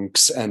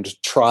punks,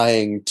 and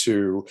trying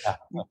to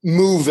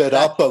move it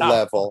up a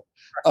level.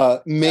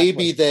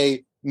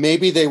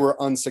 Maybe they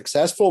were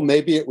unsuccessful.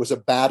 Maybe it was a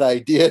bad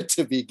idea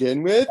to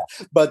begin with,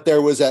 but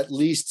there was at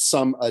least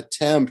some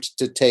attempt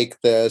to take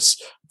this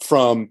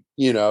from,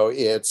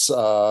 its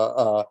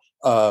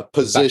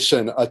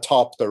position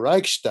atop the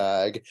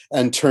Reichstag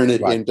and turn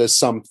it into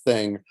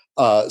something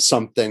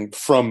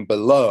from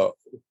below,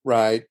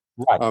 right?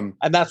 Right.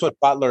 And that's what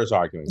Butler's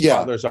arguing.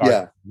 Butler's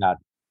arguing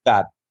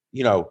that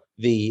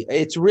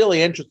it's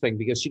really interesting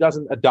because she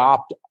doesn't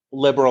adopt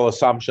liberal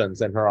assumptions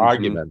in her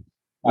argument.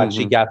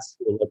 She gets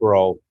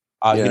liberal.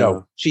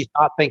 She's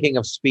not thinking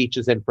of speech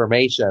as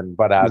information,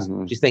 but as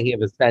she's thinking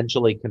of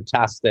essentially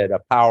contested, a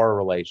power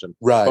relation.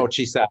 Right. But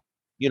she said,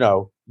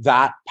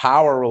 that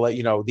power,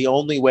 the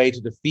only way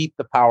to defeat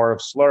the power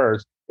of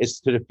slurs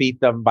is to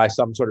defeat them by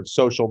some sort of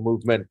social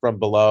movement from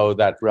below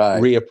that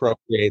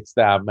reappropriates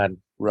them and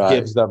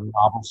gives them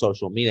novel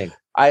social meaning.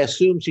 I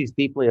assume she's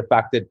deeply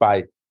affected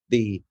by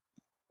the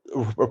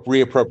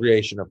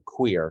reappropriation of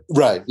queer.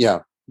 Right.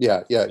 Yeah.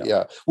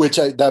 Which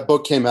that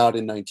book came out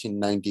in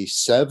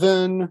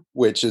 1997,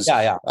 which is,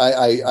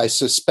 I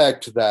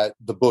suspect that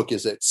the book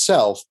is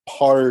itself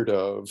part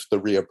of the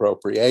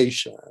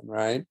reappropriation,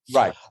 right?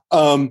 Right.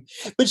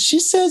 But she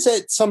says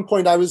at some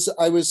point, I was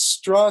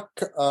struck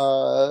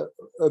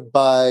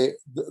by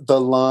the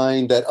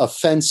line that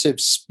offensive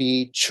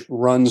speech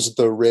runs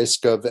the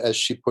risk of, as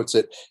she puts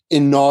it,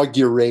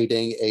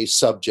 inaugurating a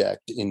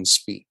subject in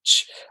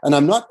speech. And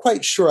I'm not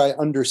quite sure I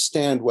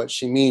understand what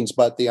she means,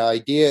 but the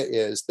idea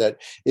is that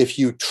if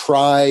you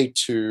try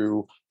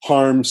to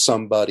harm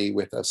somebody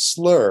with a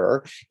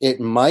slur, you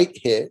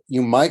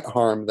might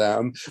harm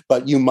them,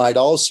 but you might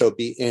also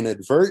be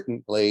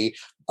inadvertently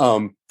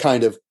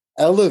kind of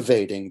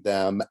elevating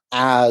them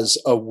as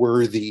a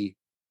worthy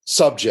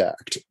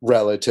subject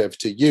relative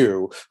to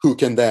you, who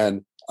can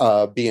then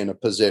be in a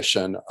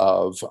position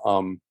of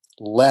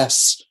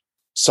less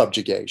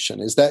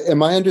subjugation.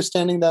 Am I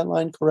understanding that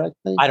line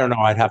correctly? I don't know.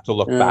 I'd have to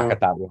look back at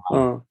that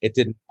line. It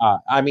didn't.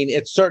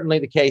 It's certainly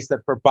the case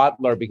that for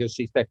Butler, because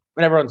when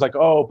everyone's like,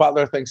 "Oh,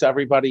 Butler thinks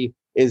everybody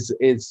is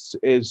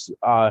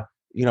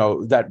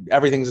that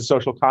everything's a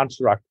social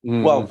construct."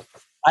 Well,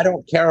 I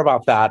don't care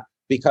about that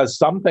because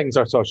some things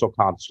are social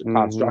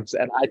constructs,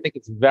 and I think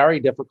it's very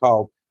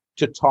difficult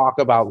to talk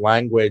about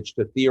language,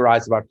 to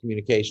theorize about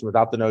communication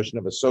without the notion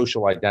of a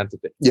social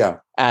identity. Yeah,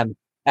 and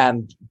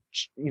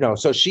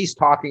so she's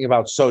talking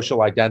about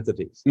social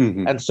identities,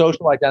 and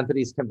social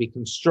identities can be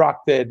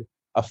constructed,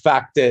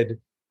 affected.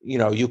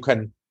 You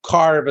can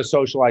carve a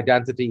social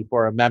identity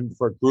for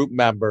group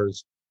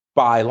members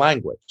by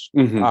language.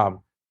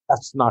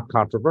 That's not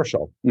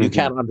controversial. You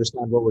can't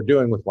understand what we're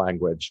doing with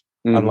language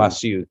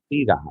unless you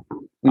see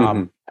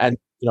that. And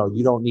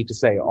you don't need to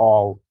say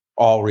all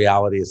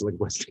reality is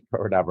linguistic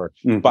or whatever,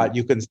 but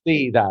you can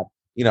see that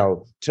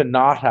to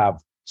not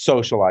have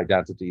social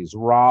identities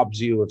robs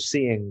you of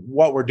seeing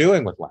what we're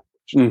doing with language.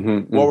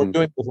 What we're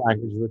doing with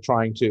language is we're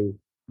trying to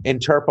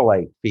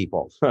interpolate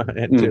people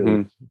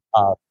and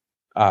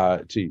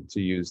to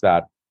use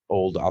that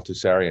old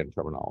Althusserian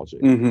terminology.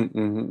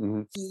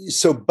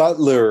 So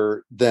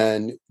Butler,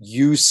 then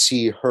you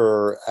see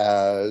her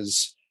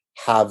as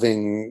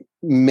having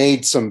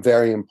made some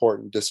very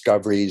important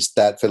discoveries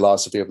that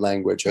philosophy of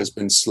language has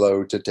been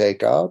slow to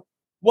take up.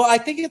 Well, I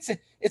think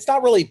it's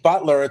not really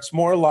Butler. It's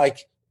more like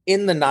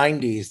in the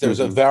 90s, there's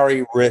a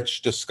very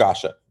rich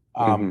discussion.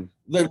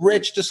 The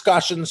rich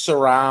discussion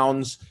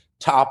surrounds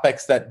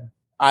topics that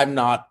I'm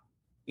not,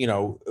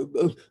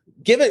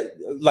 give it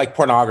like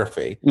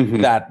pornography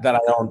that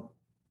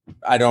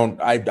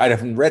I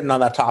haven't written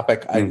on that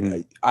topic.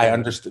 I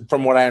understand,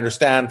 from what I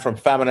understand from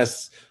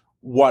feminists,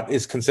 what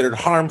is considered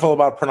harmful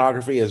about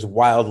pornography is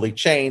wildly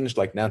changed,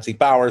 like Nancy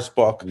Bauer's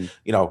book.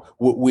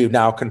 We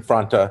now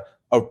confront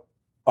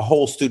a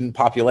whole student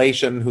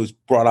population who's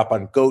brought up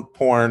on goat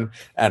porn,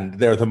 and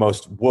they're the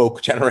most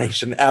woke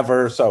generation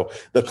ever. So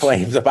the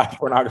claims about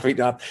pornography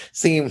don't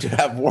seem to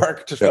have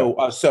worked.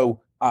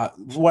 So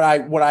what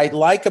I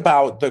like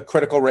about the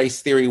Critical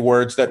Race Theory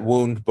Words That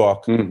Wound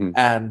book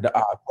and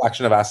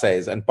collection of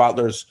essays and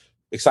Butler's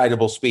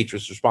excitable speech,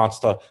 which response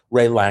to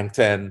Ray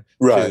Langton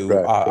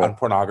on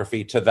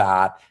pornography, to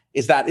that,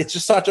 is that it's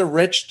just such a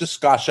rich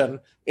discussion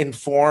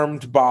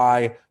informed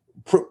by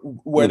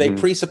where they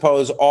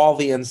presuppose all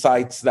the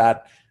insights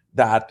that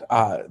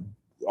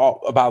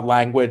about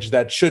language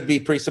that should be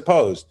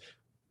presupposed.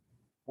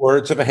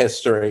 Words of a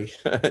history,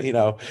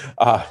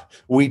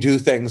 we do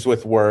things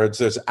with words.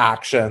 There's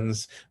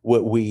actions.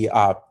 We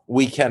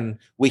can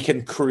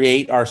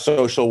create our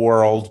social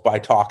world by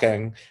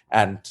talking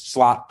and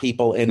slot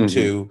people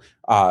into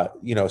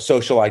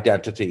social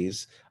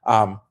identities.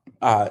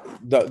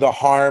 The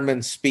harm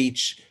in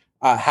speech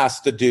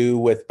has to do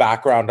with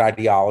background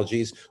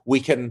ideologies.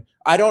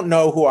 I don't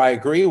know who I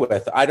agree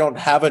with. I don't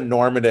have a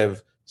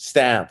normative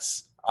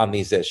stance on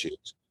these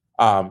issues.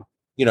 I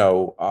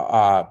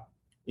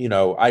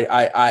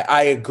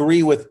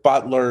agree with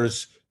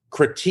Butler's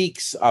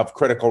critiques of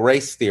critical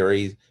race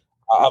theory,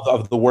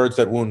 of the Words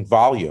That Wound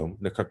volume,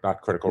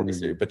 not critical race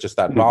theory, but just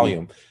that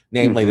volume,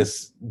 namely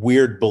this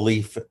weird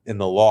belief in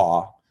the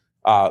law,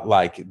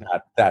 like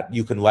that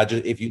you can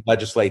if you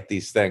legislate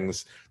these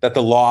things, that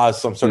the law is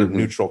some sort of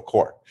neutral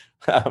court.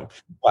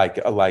 Butler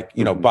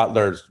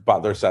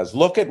says,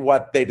 look at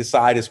what they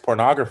decide is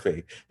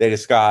pornography. They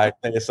decide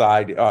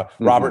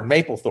Robert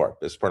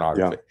Mapplethorpe is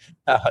pornography.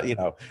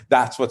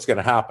 That's what's going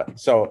to happen.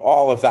 So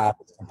all of that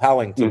is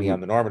compelling to me on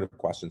the normative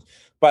questions.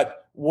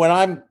 But when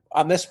I'm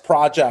on this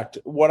project,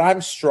 what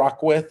I'm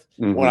struck with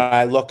when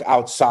I look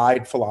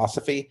outside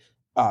philosophy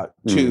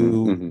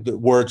to the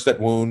Words That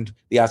Wound,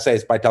 the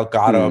essays by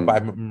Delgado, by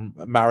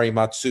Mari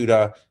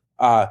Matsuda,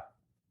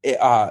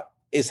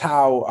 is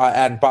how,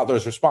 and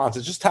Butler's response,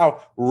 is just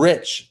how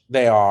rich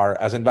they are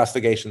as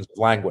investigations of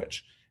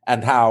language,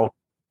 and how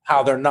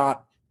they're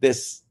not they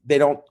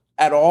don't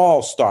at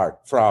all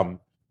start from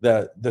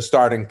the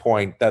starting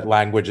point that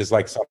language is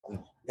like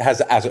something,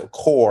 has as a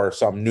core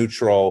some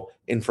neutral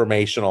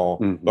informational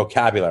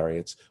vocabulary.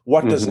 It's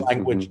what does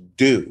language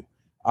do?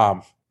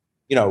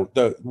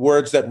 The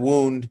Words That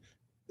Wound,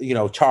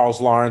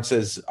 Charles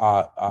Lawrence's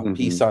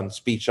piece on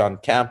speech on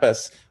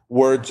campus,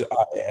 words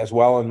as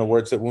well in the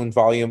Words That Wound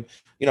volume,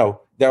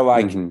 they're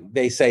like,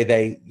 they say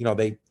they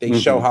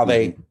show how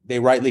they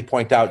rightly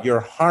point out, you're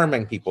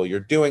harming people, you're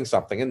doing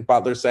something. And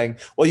Butler's saying,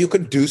 well, you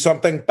could do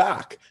something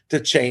back to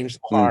change the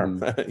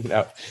harm.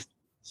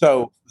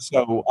 So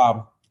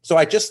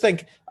I just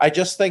think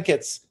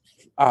it's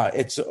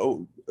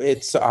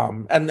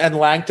and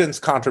Langton's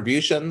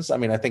contributions. I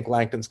mean, I think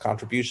Langton's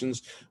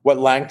contributions, what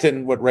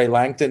Ray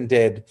Langton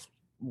did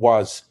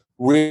was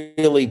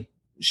really,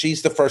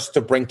 she's the first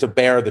to bring to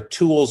bear the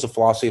tools of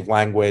philosophy of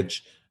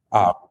language.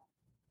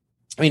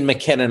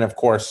 McKinnon, of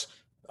course,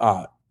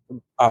 but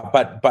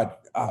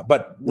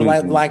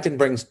Langton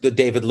brings the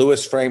David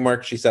Lewis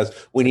framework. She says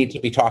we need to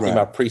be talking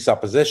about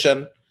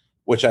presupposition,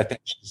 which I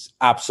think she's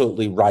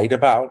absolutely right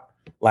about,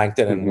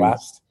 Langton and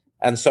West.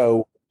 And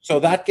so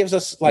that gives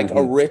us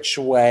a rich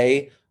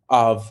way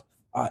of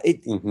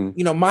it.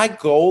 My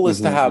goal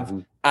is to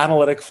have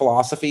analytic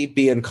philosophy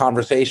be in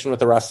conversation with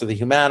the rest of the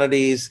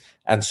humanities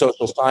and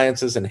social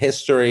sciences and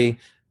history,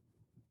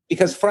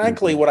 because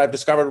frankly, what I've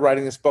discovered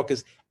writing this book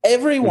is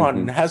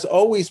everyone has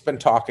always been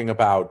talking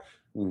about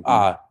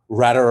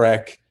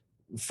rhetoric,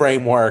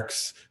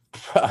 frameworks,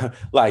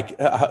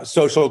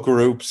 social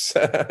groups,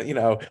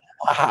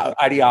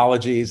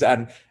 ideologies,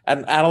 and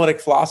analytic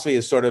philosophy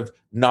has sort of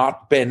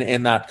not been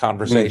in that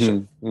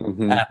conversation.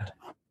 And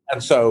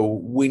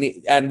so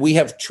we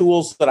have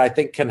tools that I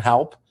think can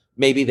help.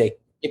 Maybe they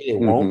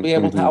won't be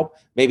able to help.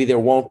 Maybe there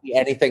won't be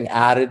anything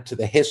added to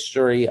the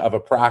history of a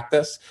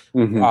practice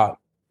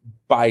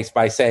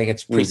by saying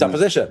it's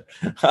presupposition.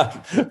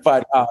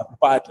 But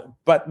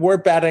we're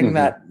betting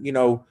that,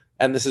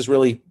 and this is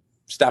really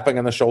stepping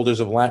on the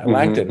shoulders of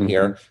Langton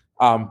here,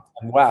 and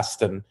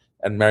West and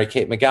Mary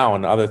Kate McGowan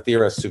and other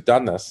theorists who've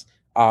done this.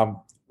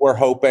 We're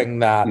hoping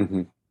that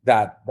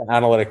that the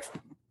analytic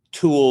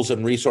tools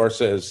and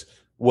resources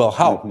will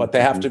help, but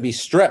they have to be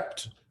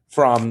stripped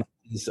from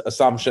these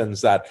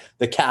assumptions that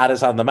the cat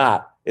is on the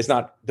mat does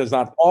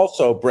not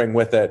also bring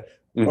with it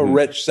a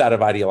rich set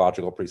of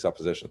ideological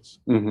presuppositions.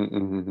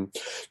 Do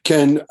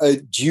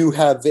you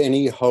have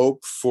any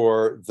hope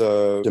for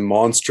the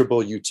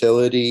demonstrable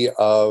utility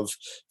of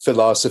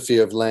philosophy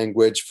of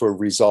language for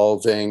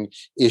resolving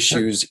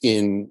issues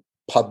in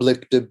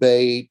public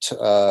debate,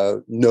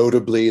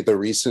 notably the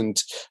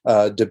recent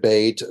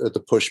debate,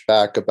 the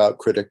pushback about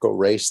critical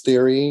race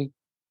theory?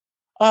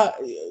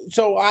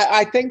 So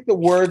I think the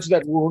Words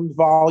That Wound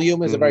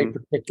volume is a very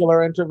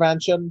particular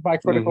intervention by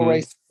critical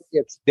race theory.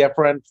 It's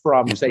different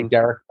from, say,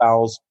 Derek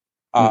Bell's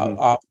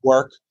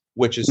work,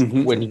 which is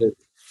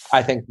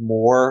I think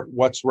more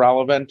what's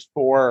relevant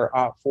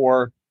I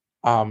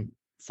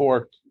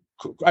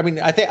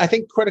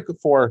think critical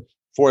for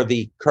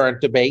the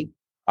current debate.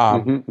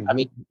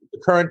 The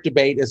current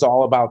debate is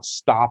all about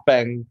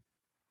stopping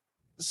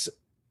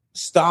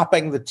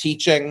the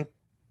teaching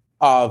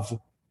of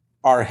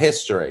our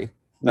history.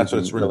 That's what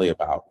it's really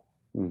about.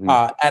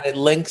 and it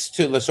links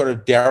to the sort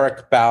of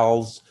Derek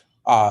Bell's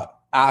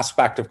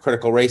aspect of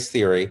critical race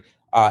theory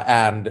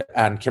and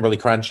Kimberly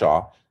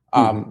Crenshaw,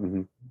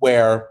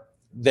 where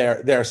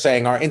they're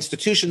saying our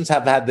institutions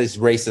have had these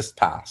racist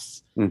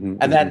pasts,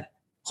 and then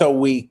so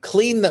we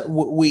clean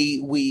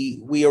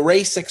we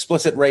erase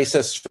explicit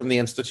racists from the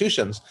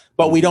institutions,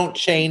 but we don't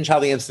change how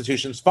the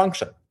institutions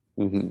function.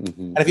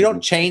 And if you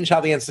don't change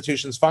how the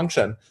institutions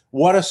function,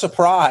 what a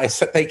surprise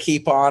that they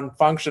keep on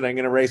functioning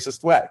in a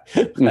racist way.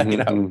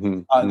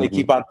 They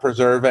keep on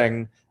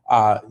preserving,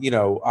 and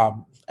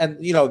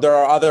there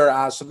are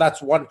other. So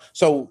that's one.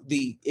 So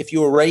if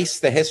you erase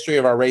the history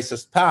of our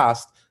racist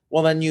past,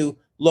 well, then you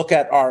look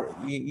at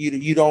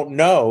you don't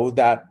know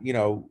that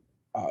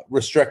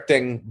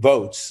restricting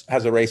votes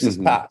has a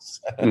racist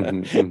past,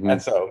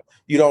 and so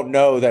you don't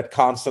know that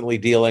constantly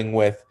dealing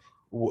with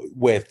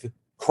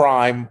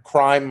crime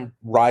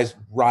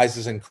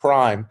rises in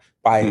crime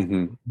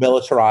by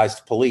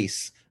militarized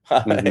police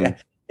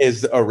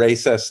is a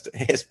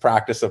racist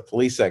practice of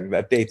policing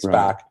that dates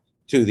back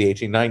to the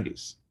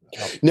 1890s.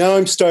 Now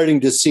I'm starting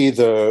to see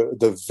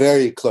the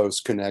very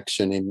close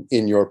connection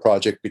in your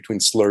project between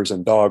slurs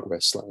and dog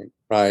whistling,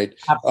 right?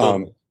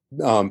 Absolutely.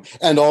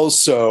 And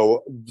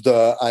also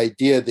the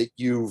idea that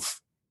you've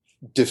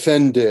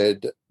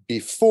defended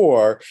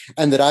before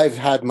and that I've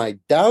had my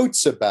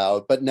doubts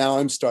about, but now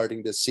I'm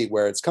starting to see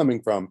where it's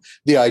coming from.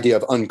 The idea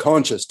of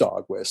unconscious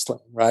dog whistling,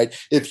 right?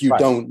 If you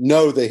don't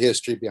know the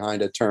history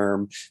behind a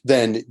term,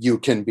 then you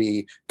can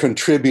be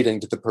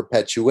contributing to the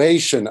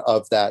perpetuation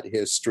of that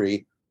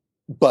history,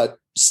 but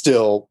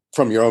still,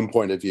 from your own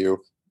point of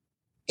view,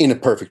 in a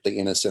perfectly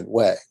innocent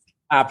way.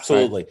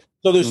 Absolutely. Right?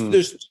 So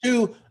there's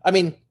two, I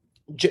mean,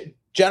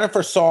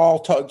 Jennifer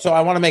Saul, so I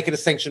want to make a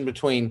distinction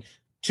between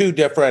two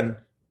different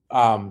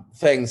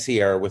things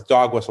here with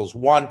dog whistles.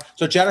 One,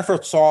 so Jennifer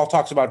Saul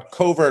talks about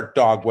covert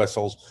dog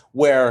whistles,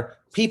 where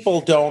people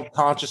don't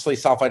consciously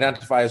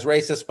self-identify as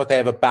racist, but they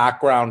have a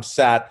background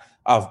set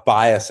of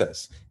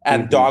biases.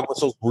 And dog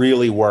whistles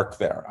really work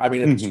there. I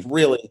mean, it's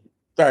really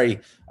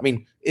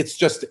it's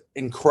just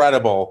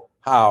incredible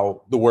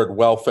how the word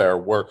welfare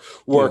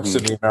works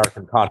in the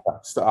American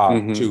context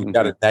to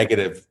get a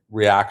negative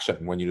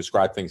reaction when you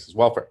describe things as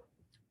welfare.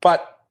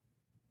 But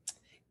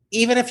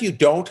even if you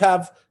don't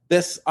have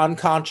this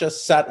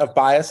unconscious set of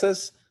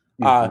biases,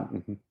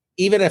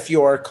 even if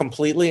you're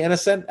completely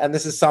innocent, and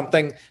this is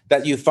something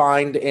that you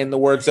find in the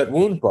Words That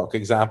Wound book,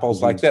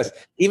 examples like this,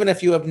 even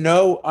if you have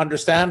no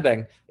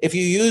understanding, if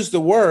you use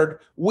the word,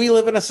 we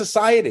live in a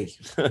society.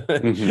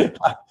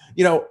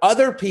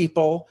 Other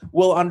people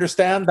will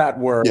understand that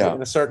word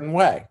in a certain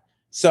way.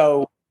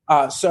 So,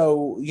 the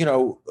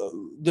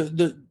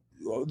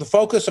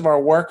focus of our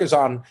work is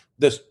on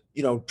this,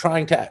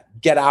 trying to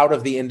get out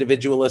of the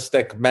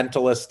individualistic,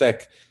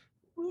 mentalistic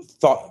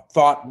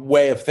thought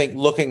way of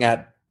looking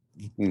at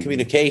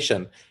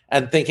communication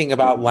and thinking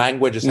about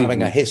language as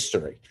having a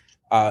history,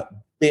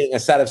 being a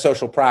set of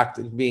social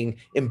practice, being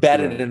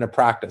embedded in a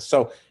practice.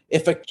 So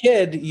if a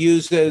kid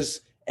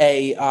uses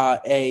a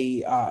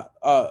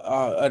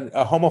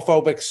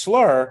homophobic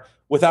slur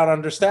without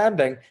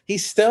understanding,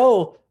 he's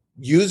still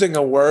using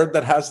a word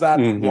that has that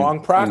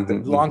long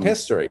practice, long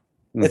history.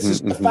 It's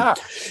just a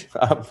fact.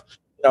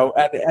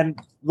 And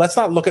let's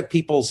not look at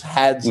people's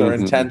heads or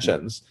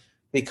intentions,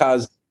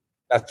 because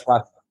that's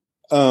what.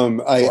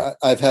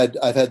 I've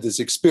had this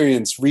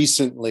experience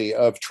recently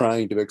of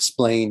trying to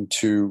explain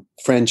to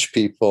French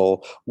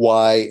people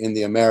why, in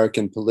the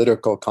American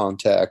political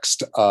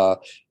context,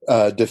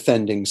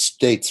 defending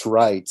states'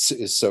 rights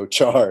is so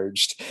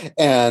charged,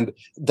 and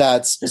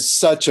that's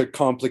such a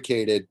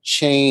complicated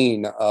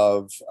chain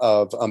of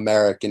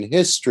American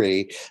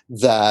history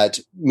that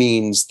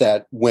means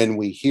that when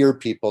we hear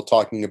people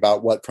talking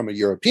about what, from a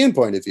European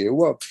point of view,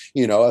 well,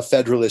 a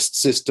federalist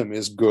system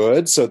is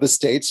good, so the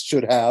states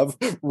should have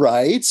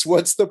rights.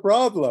 What's the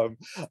problem?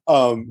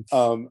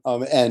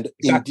 And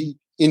exactly.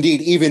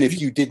 Indeed, even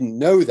if you didn't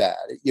know that,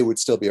 it would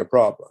still be a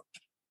problem.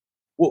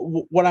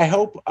 What I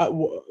hope,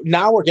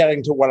 now we're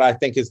getting to what I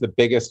think is the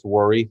biggest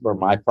worry for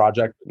my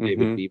project,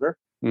 David Beaver,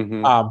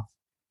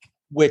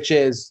 which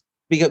is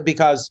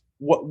because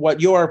what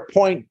your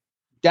point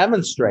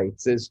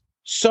demonstrates is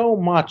so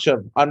much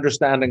of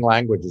understanding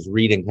language is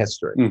reading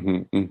history.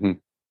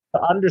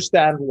 To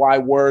understand why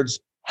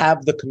words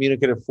have the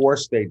communicative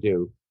force they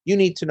do, you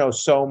need to know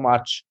so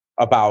much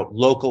about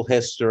local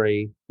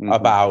history,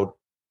 about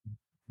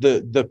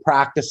the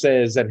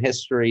practices and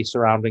history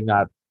surrounding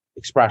that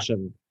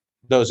expression,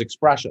 those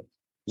expressions.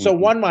 So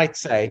one might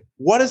say,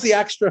 what is the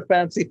extra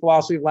fancy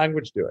philosophy of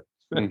language doing?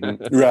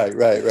 Right.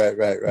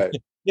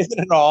 Isn't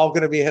it all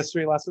going to be a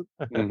history lesson?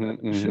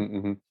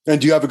 And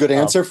do you have a good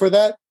answer for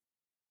that?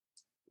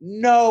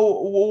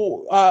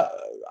 No,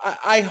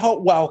 I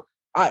hope. Well,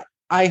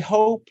 I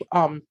hope.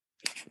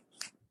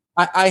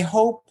 I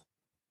hope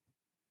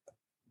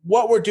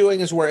what we're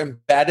doing is we're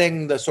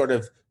embedding the sort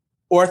of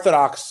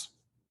orthodox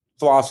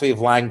philosophy of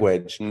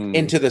language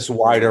into this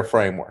wider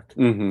framework,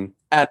 and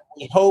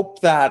we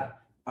hope that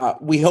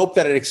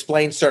it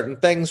explains certain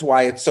things,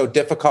 why it's so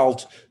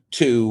difficult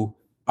to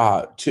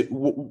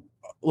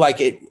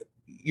like it.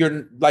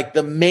 You're like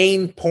the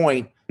main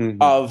point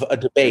of a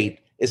debate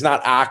is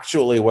not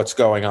actually what's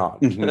going on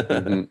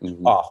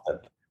often.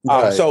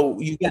 Right. So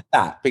you get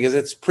that because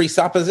it's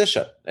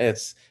presupposition.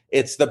 It's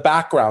the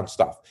background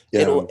stuff.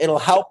 Yeah. It'll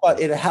help.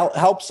 It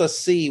helps us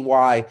see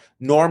why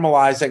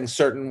normalizing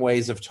certain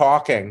ways of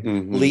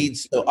talking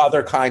leads to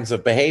other kinds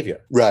of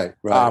behavior. Right.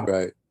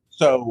 Right.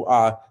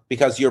 So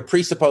because you're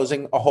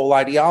presupposing a whole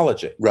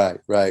ideology. Right.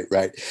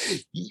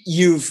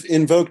 You've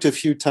invoked a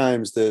few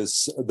times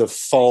the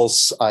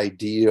false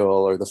ideal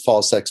or the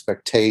false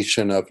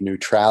expectation of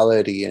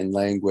neutrality in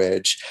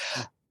language.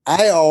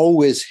 I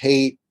always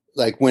hate,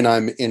 like, when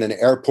I'm in an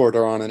airport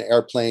or on an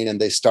airplane and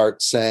they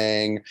start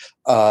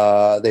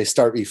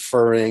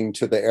referring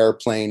to the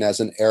airplane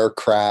as an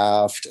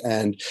aircraft,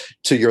 and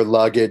to your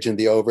luggage in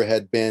the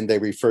overhead bin, they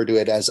refer to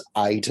it as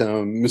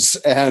items.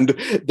 And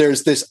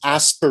there's this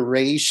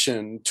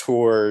aspiration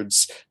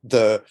towards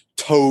the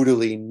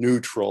totally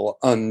neutral,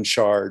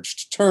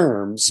 uncharged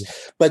terms.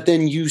 But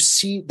then you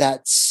see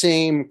that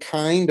same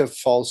kind of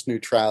false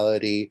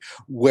neutrality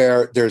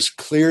where there's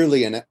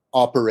clearly an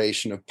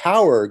operation of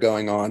power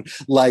going on,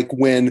 like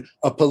when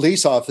a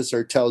police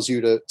officer tells you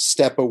to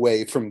step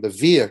away from the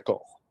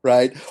vehicle.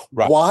 Right?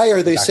 Why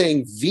are they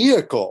saying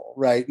vehicle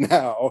right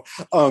now?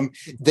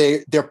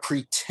 They're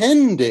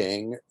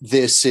pretending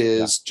this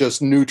is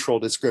just neutral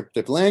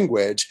descriptive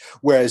language,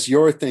 whereas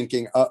you're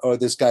thinking, "Oh,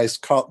 this guy's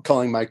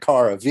calling my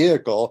car a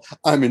vehicle.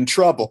 I'm in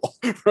trouble."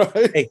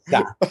 Right?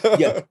 Exactly.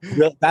 Yeah,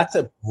 that's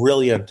a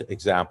brilliant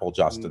example,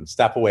 Justin.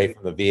 Step away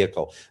from the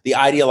vehicle. The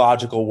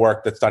ideological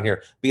work that's done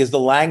here, because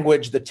the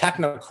language, the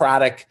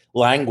technocratic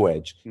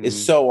language,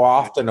 is so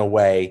often a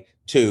way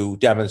to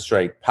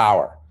demonstrate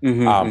power.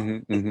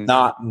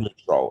 Not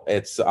neutral.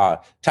 It's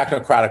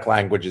technocratic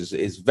language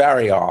is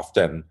very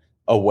often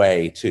a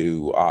way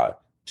to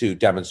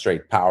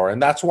demonstrate power,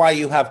 and that's why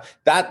you have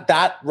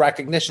that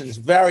recognition is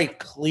very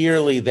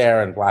clearly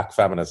there in Black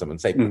feminism and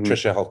say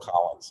Patricia Hill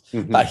Collins.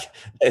 Like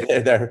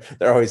they're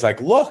always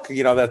like, look,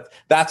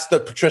 that's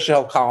the Patricia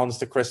Hill Collins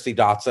to Christy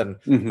Dotson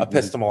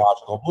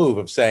epistemological move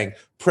of saying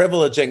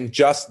privileging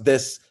just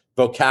this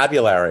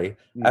vocabulary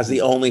as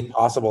the only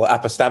possible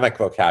epistemic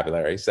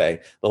vocabulary, say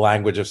the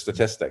language of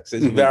statistics,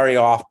 is very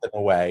often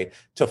a way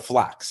to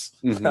flex.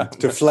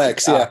 To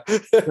flex, yeah.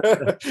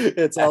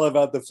 It's all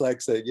about the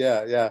flexing,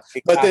 yeah.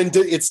 Exactly. But then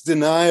it's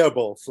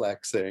deniable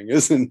flexing,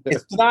 isn't it?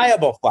 It's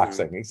deniable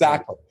flexing,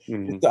 exactly.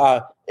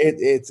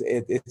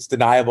 It's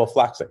deniable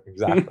flexing,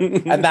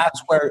 exactly. And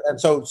that's where, and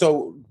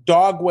so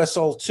dog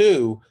whistle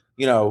too,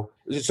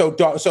 so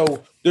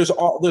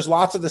there's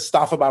lots of this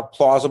stuff about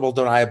plausible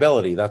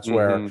deniability. That's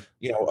where a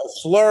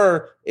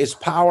slur is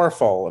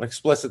powerful, an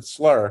explicit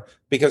slur,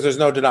 because there's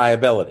no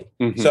deniability.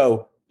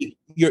 So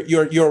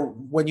you're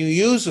when you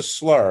use a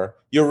slur,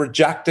 you're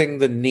rejecting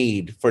the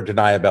need for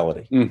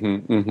deniability.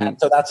 And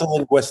so that's a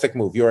linguistic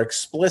move. You're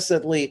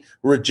explicitly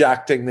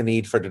rejecting the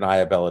need for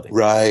deniability.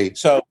 Right.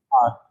 So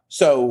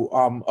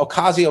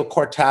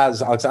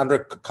Ocasio-Cortez,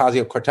 Alexandra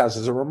Ocasio-Cortez,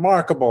 is a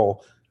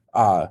remarkable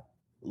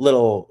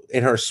little,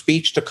 in her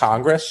speech to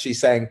Congress, she's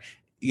saying,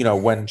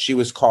 when she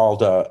was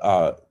called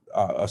a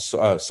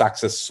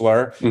sexist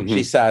slur,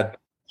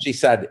 she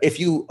said, if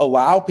you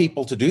allow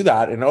people to do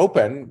that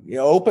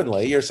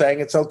openly, you're saying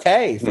it's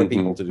okay for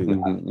people to do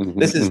that.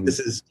 This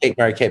is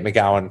Mary Kate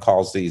McGowan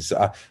calls these.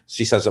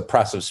 She says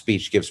oppressive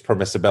speech gives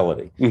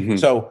permissibility.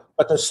 So,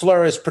 but the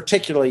slur is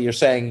particularly, you're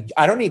saying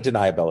I don't need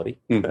deniability.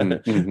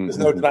 There's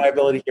no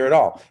deniability here at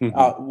all.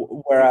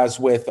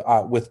 Whereas with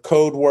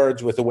code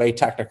words, with the way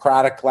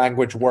technocratic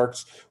language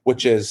works,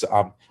 which is,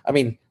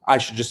 I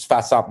should just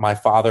fess up. My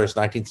father's his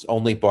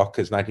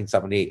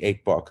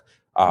 1978 book.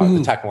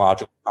 The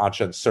Technological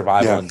Conscience,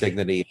 Survival and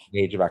Dignity, the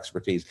Age of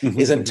Expertise,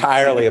 is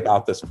entirely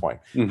about this point,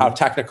 how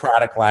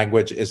technocratic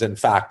language is in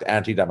fact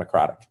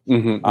anti-democratic.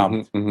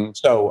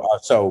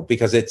 So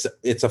because it's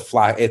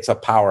a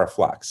power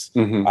flex,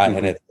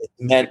 and it's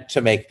meant to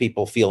make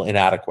people feel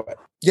inadequate.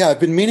 Yeah, I've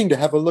been meaning to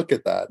have a look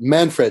at that.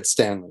 Manfred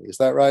Stanley, is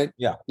that right?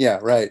 Yeah,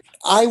 right.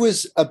 I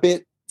was a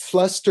bit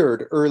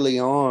flustered early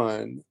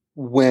on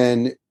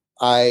when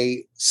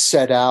I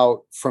set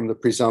out from the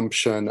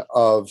presumption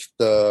of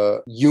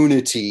the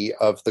unity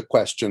of the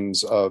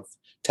questions of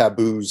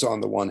taboos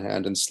on the one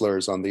hand and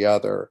slurs on the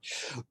other.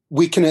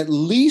 We can at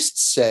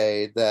least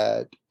say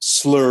that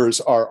slurs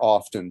are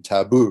often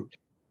taboo.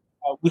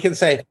 We can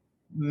say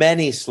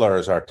many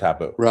slurs are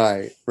taboo.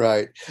 Right.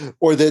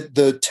 Or that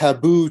the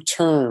taboo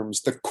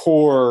terms, the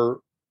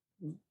core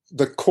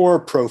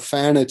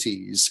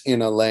profanities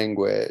in a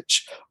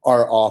language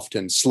are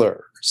often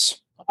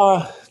slurs.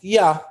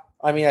 Yeah.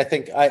 I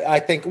think.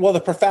 Well,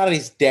 the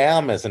profanities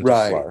 "damn" isn't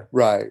a slur.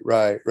 Right.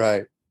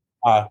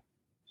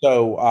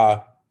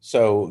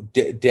 So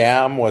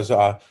 "damn" was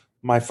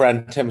my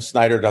friend Tim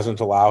Snyder doesn't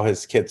allow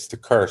his kids to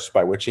curse,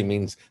 by which he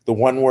means the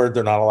one word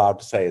they're not allowed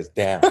to say is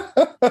 "damn."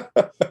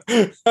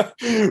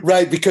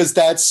 Right, because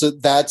that's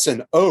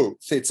an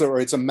oath. It's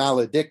a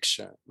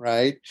malediction,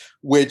 right?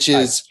 Which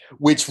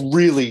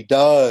really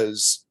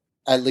does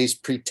at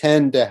least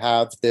pretend to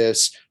have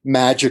this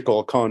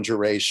magical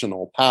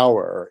conjurational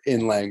power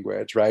in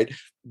language, right?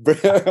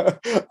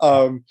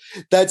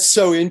 That's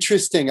so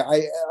interesting.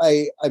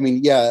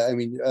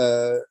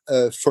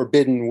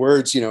 Forbidden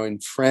words, in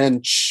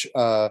French,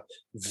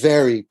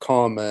 very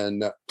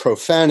common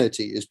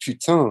profanity is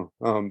putain.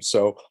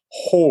 So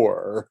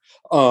whore,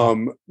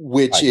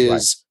 which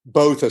is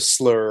both a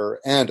slur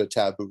and a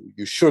taboo.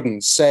 You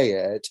shouldn't say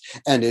it.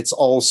 And it's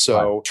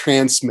also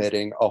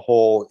transmitting a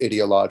whole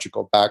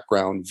ideological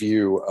background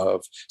view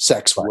of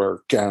sex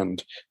work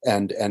and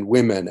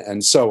women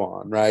and so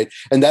on, right?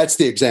 And that's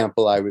the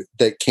example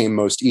that came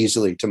most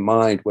easily to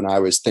mind when I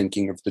was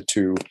thinking of the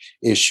two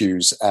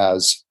issues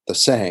as the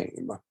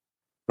same,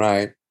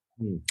 right?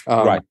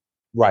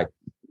 Right.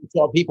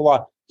 So people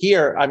are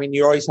here. I mean,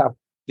 you always have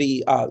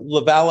the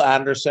Lavelle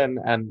Anderson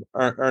and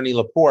Ernie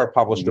Laporte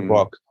published a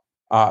book,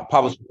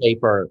 published a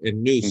paper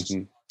in News,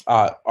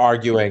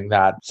 arguing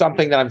that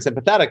something that I'm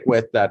sympathetic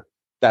with, that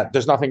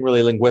there's nothing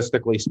really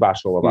linguistically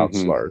special about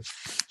slurs.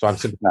 So I'm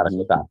sympathetic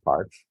with that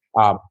part.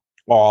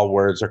 All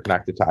words are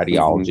connected to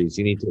ideologies.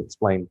 You need to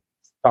explain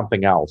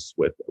something else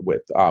with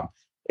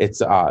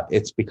it's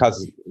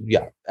because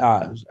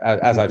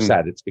as I've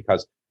said, it's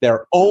because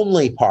they're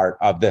only part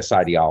of this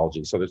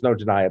ideology. So there's no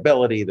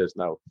deniability. There's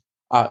no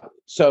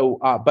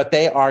but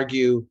they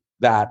argue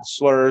that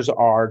slurs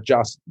are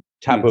just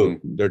taboo.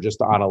 They're just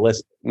on a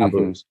list of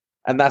taboos,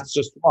 and that's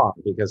just wrong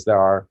because there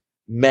are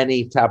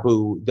many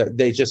taboo.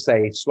 They just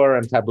say slur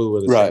and taboo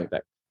are the same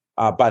thing,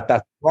 but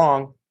that's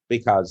wrong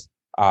because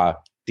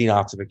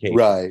denazification.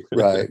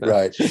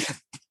 Right.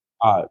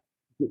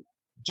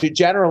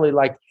 Generally,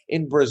 like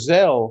in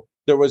Brazil,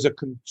 there's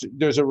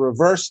a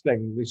reverse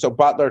thing. So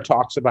Butler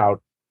talks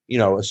about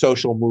a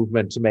social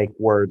movement to make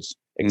words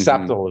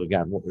acceptable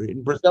again.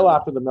 In Brazil,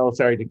 after the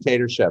military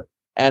dictatorship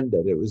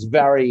ended, it was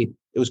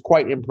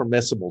quite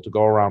impermissible to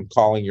go around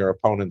calling your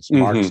opponents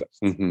Marxists.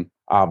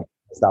 That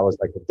was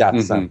like a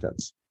death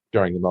sentence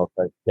during the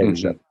military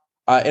dictatorship.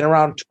 In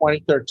around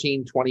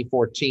 2013,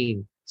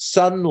 2014,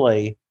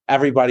 suddenly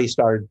everybody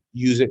started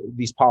using,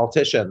 these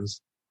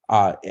politicians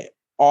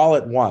all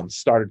at once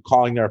started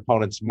calling their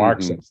opponents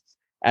Marxists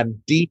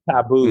and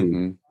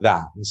de-tabooed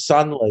that. And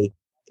suddenly,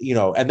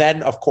 and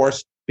then of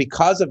course,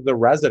 because of the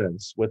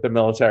resonance with the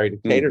military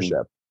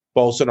dictatorship,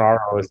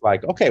 Bolsonaro is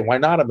like, okay, why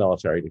not a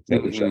military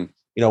dictatorship?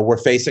 We're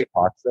facing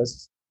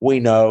Marxists. We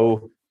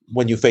know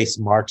when you face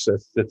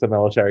Marxists, it's a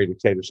military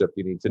dictatorship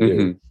you need to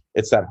do.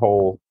 It's that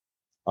whole,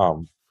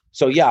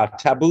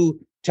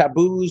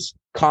 taboos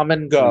come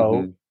and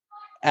go,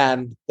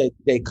 and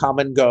they come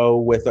and go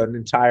with an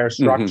entire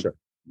structure.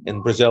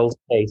 In Brazil's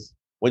case,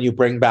 when you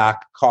bring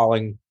back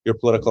calling your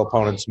political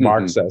opponents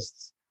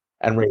Marxists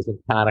and raising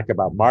panic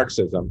about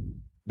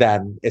Marxism,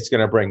 then it's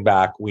going to bring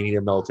back, we need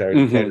a military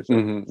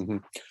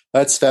dictatorship.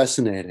 That's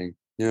fascinating.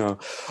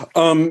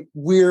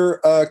 We're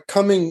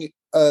coming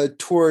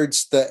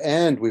towards the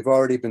end. We've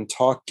already been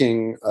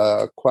talking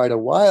quite a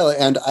while,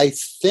 and I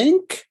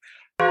think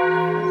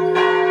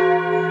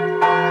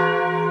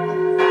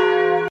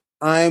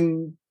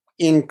I'm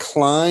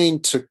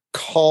inclined to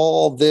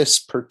call this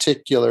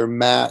particular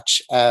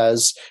match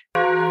as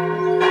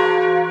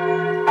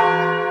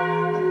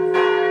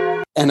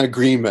an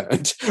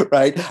agreement,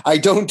 right? I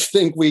don't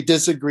think we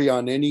disagree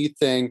on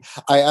anything.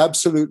 I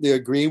absolutely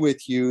agree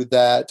with you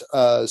that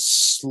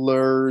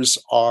slurs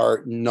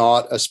are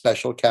not a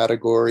special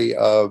category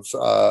of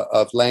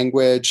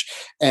language,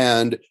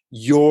 and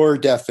your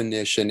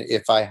definition,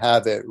 if I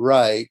have it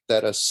right,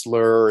 that a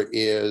slur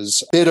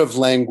is a bit of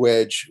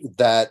language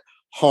that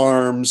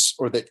harms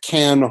or that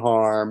can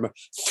harm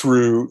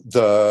through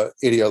the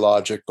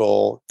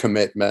ideological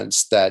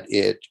commitments that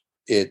it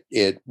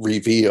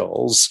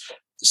reveals,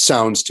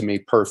 sounds to me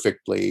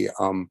perfectly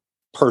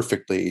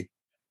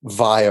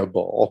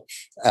viable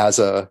as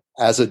a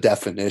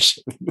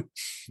definition.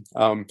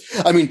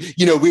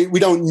 We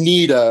don't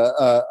need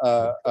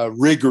a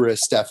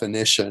rigorous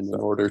definition in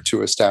order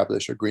to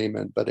establish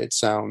agreement, but it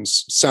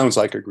sounds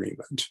like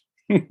agreement.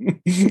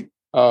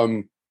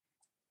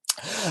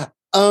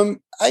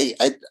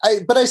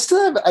 But I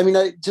still have,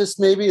 I just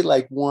maybe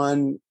like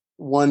one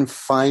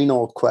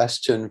final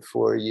question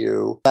for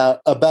you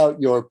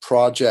about your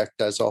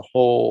project as a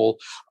whole.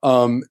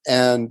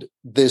 And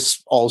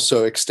this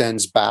also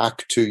extends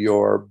back to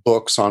your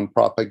books on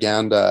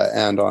propaganda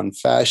and on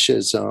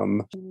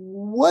fascism.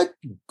 What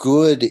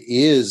good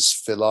is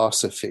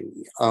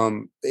philosophy?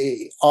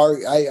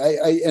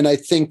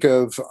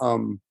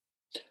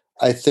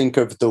 I think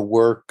of the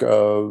work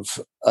of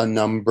a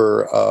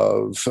number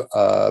of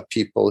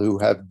people who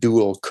have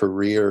dual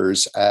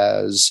careers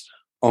as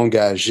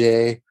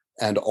engagés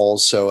and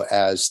also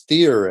as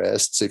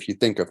theorists. If you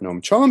think of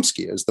Noam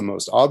Chomsky as the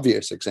most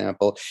obvious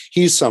example,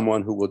 he's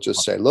someone who will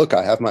just say, look,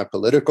 I have my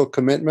political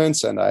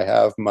commitments and I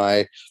have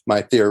my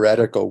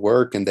theoretical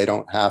work, and they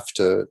don't have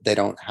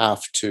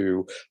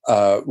to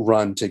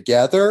run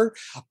together.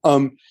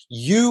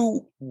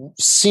 You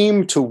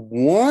seem to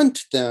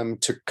want them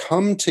to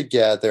come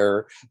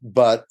together,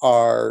 but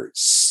are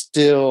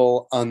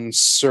still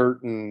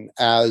uncertain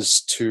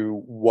as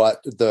to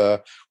what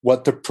the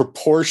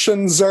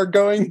proportions are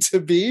going to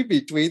be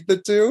between the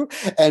two,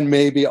 and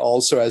maybe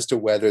also as to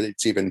whether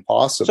it's even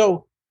possible.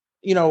 So,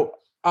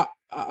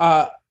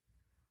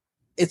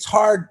 it's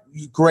hard.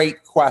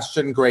 Great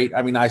question. Great.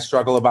 I mean, I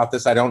struggle about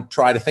this. I don't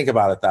try to think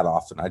about it that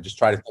often. I just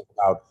try to think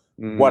about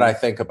what I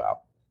think about.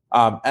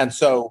 And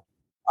so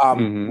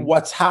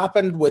what's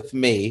happened with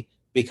me,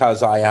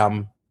 because I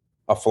am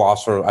a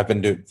philosopher, I've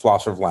been doing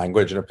philosopher of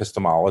language and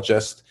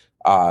epistemologist,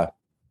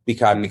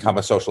 because I've become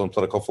a social and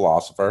political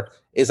philosopher,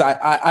 is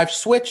I've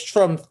switched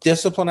from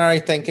disciplinary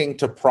thinking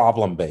to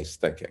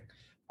problem-based thinking.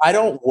 I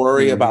don't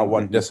worry about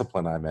what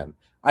discipline I'm in.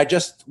 I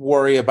just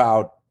worry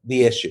about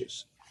the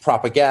issues: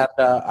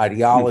 propaganda,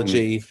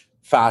 ideology,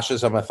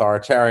 fascism,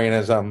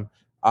 authoritarianism,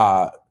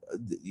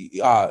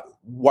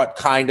 what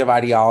kind of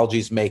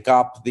ideologies make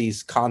up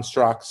these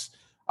constructs.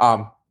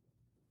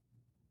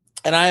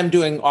 And I am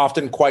doing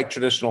often quite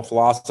traditional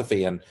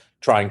philosophy and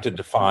trying to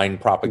define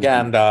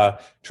propaganda,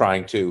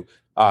 trying to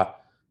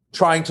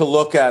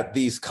look at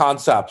these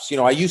concepts.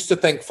 I used to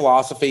think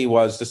philosophy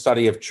was the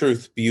study of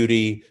truth,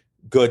 beauty,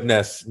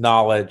 goodness,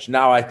 knowledge.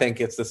 Now I think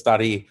it's the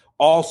study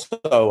also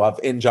of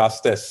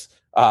injustice,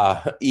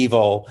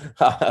 evil,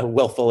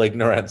 willful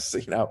ignorance.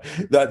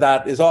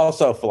 That is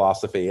also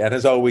philosophy and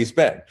has always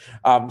been.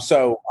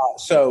 So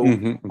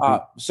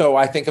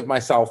I think of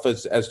myself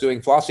as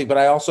doing philosophy, but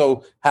I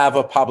also have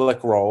a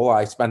public role.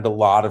 I spend a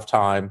lot of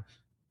time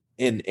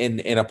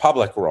in a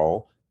public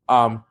role.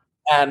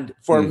 And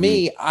for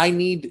me, I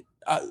need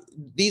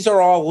these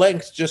are all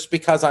linked just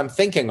because I'm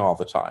thinking all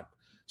the time.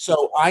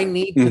 So I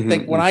need to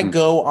think when I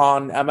go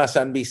on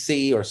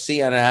MSNBC or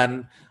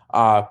CNN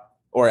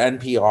or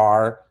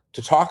NPR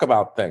to talk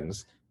about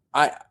things.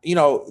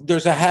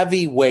 There's a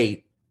heavy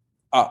weight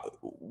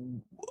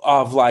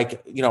of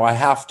like, I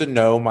have to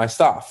know my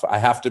stuff. I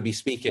have to be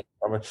speaking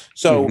from it.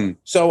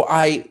 So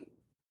I,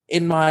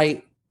 in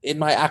my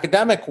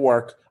academic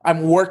work,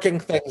 I'm working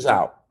things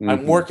out.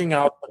 I'm working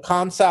out the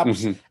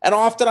concepts, and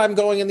often I'm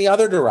going in the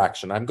other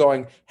direction. I'm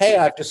going, hey,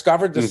 I've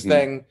discovered this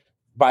thing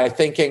by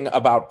thinking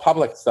about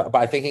public stuff,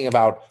 by thinking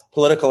about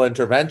political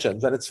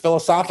interventions, and it's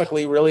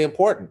philosophically really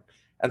important.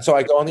 And so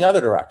I go in the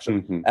other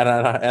direction.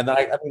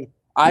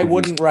 I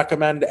wouldn't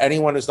recommend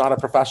anyone who's not a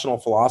professional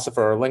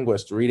philosopher or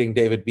linguist reading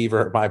David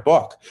Beaver, my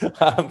book,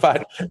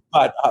 but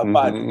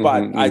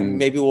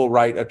maybe we'll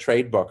write a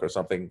trade book or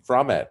something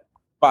from it.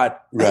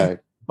 But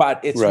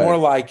it's more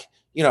like,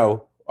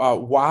 Dotson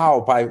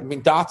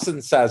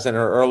says in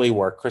her early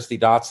work, Christy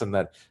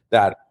Dotson,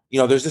 that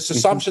there's this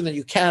assumption that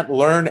you can't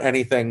learn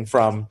anything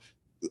from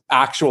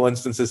actual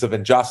instances of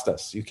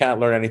injustice. You can't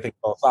learn anything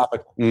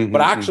philosophically,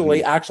 but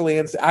actually actual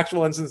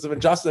instances of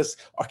injustice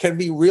can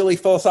be really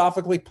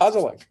philosophically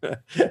puzzling.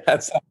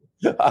 And so,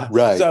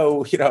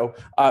 So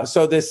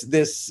so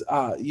this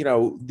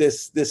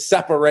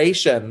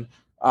separation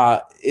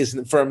is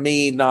for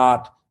me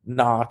not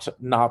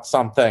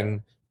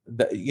something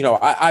that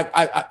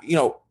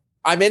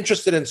I'm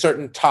interested in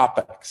certain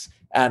topics,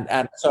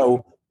 and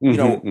so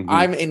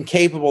I'm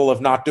incapable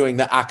of not doing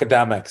the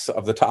academics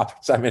of the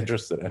topics I'm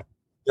interested in.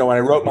 When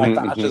I wrote my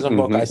fascism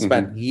book, I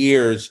spent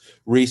years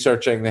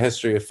researching the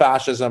history of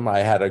fascism. I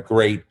had a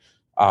great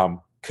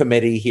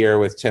committee here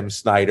with Tim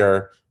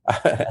Snyder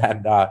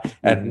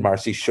and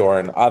Marcy Shore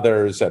and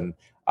others, and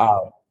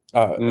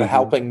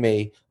helping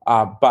me.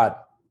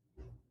 But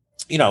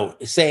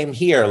same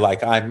here.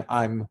 Like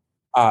I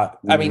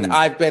mean,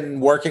 I've been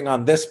working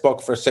on this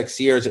book for 6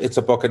 years. It's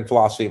a book in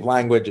philosophy of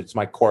language. It's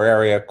my core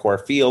area, core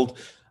field.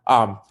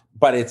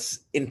 But it's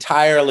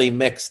entirely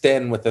mixed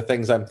in with the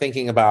things I'm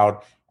thinking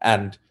about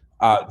and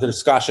the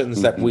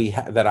discussions that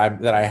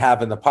I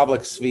have in the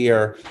public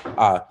sphere,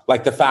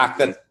 like the fact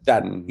that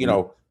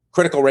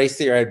critical race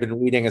theory I'd been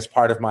reading as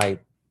part of my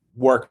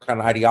work on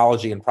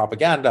ideology and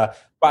propaganda,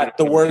 but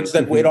the words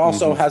that it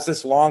also has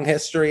this long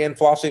history in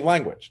philosophy of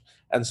language,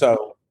 and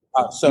so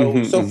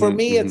for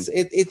me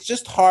it's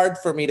just hard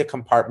for me to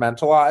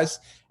compartmentalize,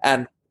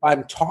 and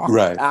I'm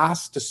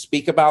asked to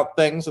speak about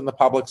things in the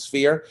public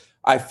sphere.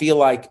 I feel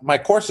like my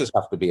courses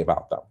have to be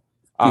about them.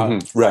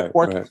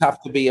 Courses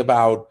have to be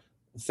about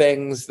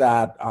things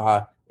that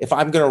if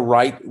I'm going to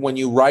write, when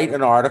you write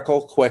an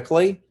article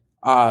quickly,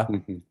 as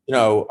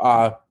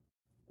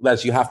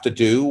you have to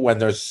do when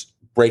there's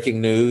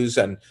breaking news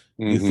and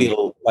you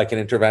feel like an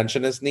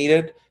intervention is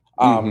needed.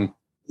 Sometimes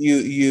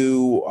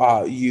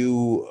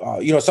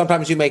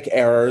you make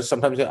errors.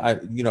 Sometimes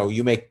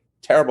you make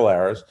terrible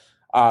errors.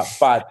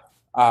 But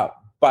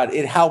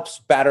it helps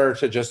better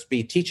to just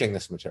be teaching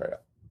this material.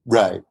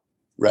 Right.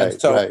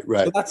 So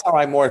that's how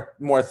I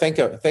more think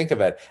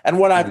of it. And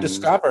what I've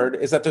discovered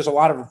is that there's a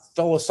lot of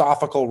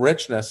philosophical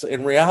richness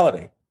in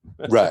reality.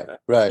 Right.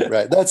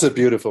 That's a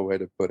beautiful way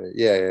to put it.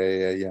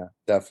 Yeah,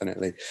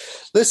 definitely.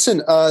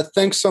 Listen,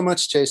 thanks so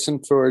much, Jason,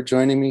 for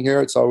joining me here.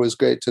 It's always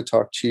great to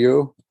talk to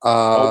you.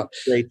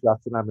 Great,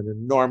 Justin. I'm an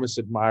enormous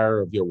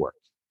admirer of your work.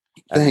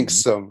 Thanks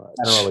so much.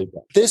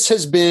 This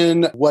has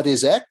been What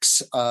is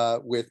X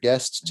with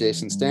guest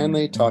Jason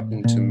Stanley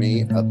talking to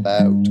me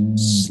about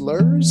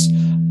slurs.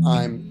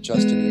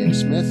 Justin E.H.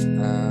 Smith,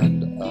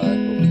 and